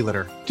Pretty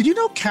Litter. Did you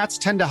know cats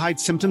tend to hide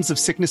symptoms of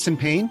sickness and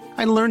pain?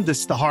 I learned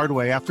this the hard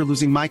way after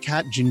losing my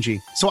cat, Gingy.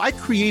 So I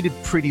created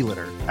Pretty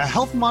Litter, a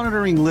health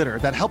monitoring litter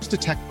that helps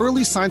detect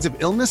early signs of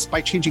illness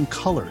by changing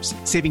colors,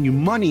 saving you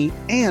money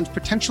and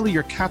potentially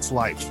your cat's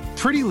life.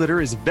 Pretty Litter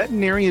is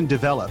veterinarian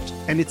developed,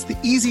 and it's the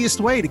easiest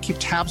way to keep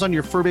tabs on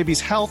your fur baby's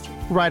health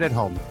right at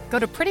home. Go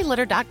to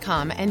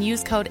prettylitter.com and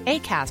use code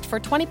ACAST for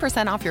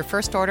 20% off your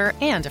first order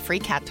and a free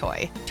cat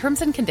toy.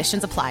 Terms and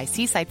conditions apply.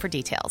 See site for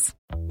details.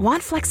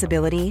 Want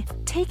flexibility?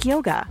 Take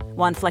yoga.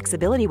 Want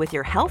flexibility with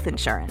your health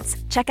insurance?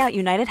 Check out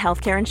United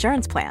Healthcare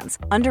Insurance Plans.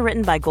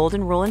 Underwritten by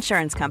Golden Rule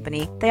Insurance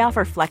Company, they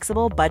offer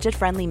flexible,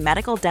 budget-friendly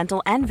medical,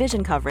 dental, and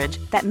vision coverage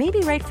that may be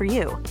right for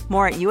you.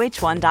 More at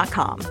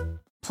uh1.com.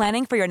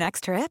 Planning for your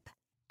next trip?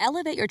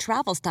 Elevate your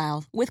travel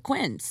style with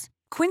Quince.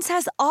 Quince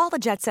has all the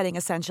jet-setting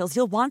essentials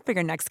you'll want for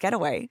your next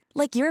getaway,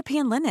 like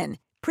European linen,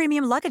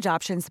 premium luggage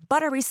options,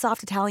 buttery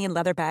soft Italian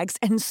leather bags,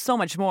 and so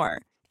much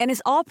more. And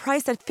is all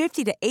priced at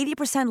 50 to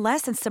 80%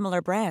 less than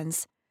similar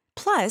brands.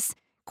 Plus,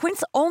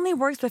 Quince only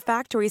works with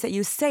factories that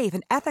use safe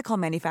and ethical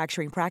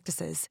manufacturing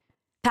practices.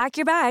 Pack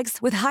your bags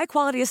with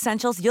high-quality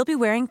essentials you'll be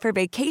wearing for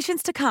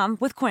vacations to come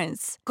with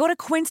Quince. Go to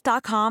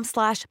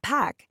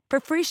quince.com/pack for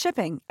free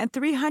shipping and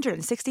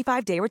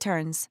 365-day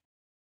returns.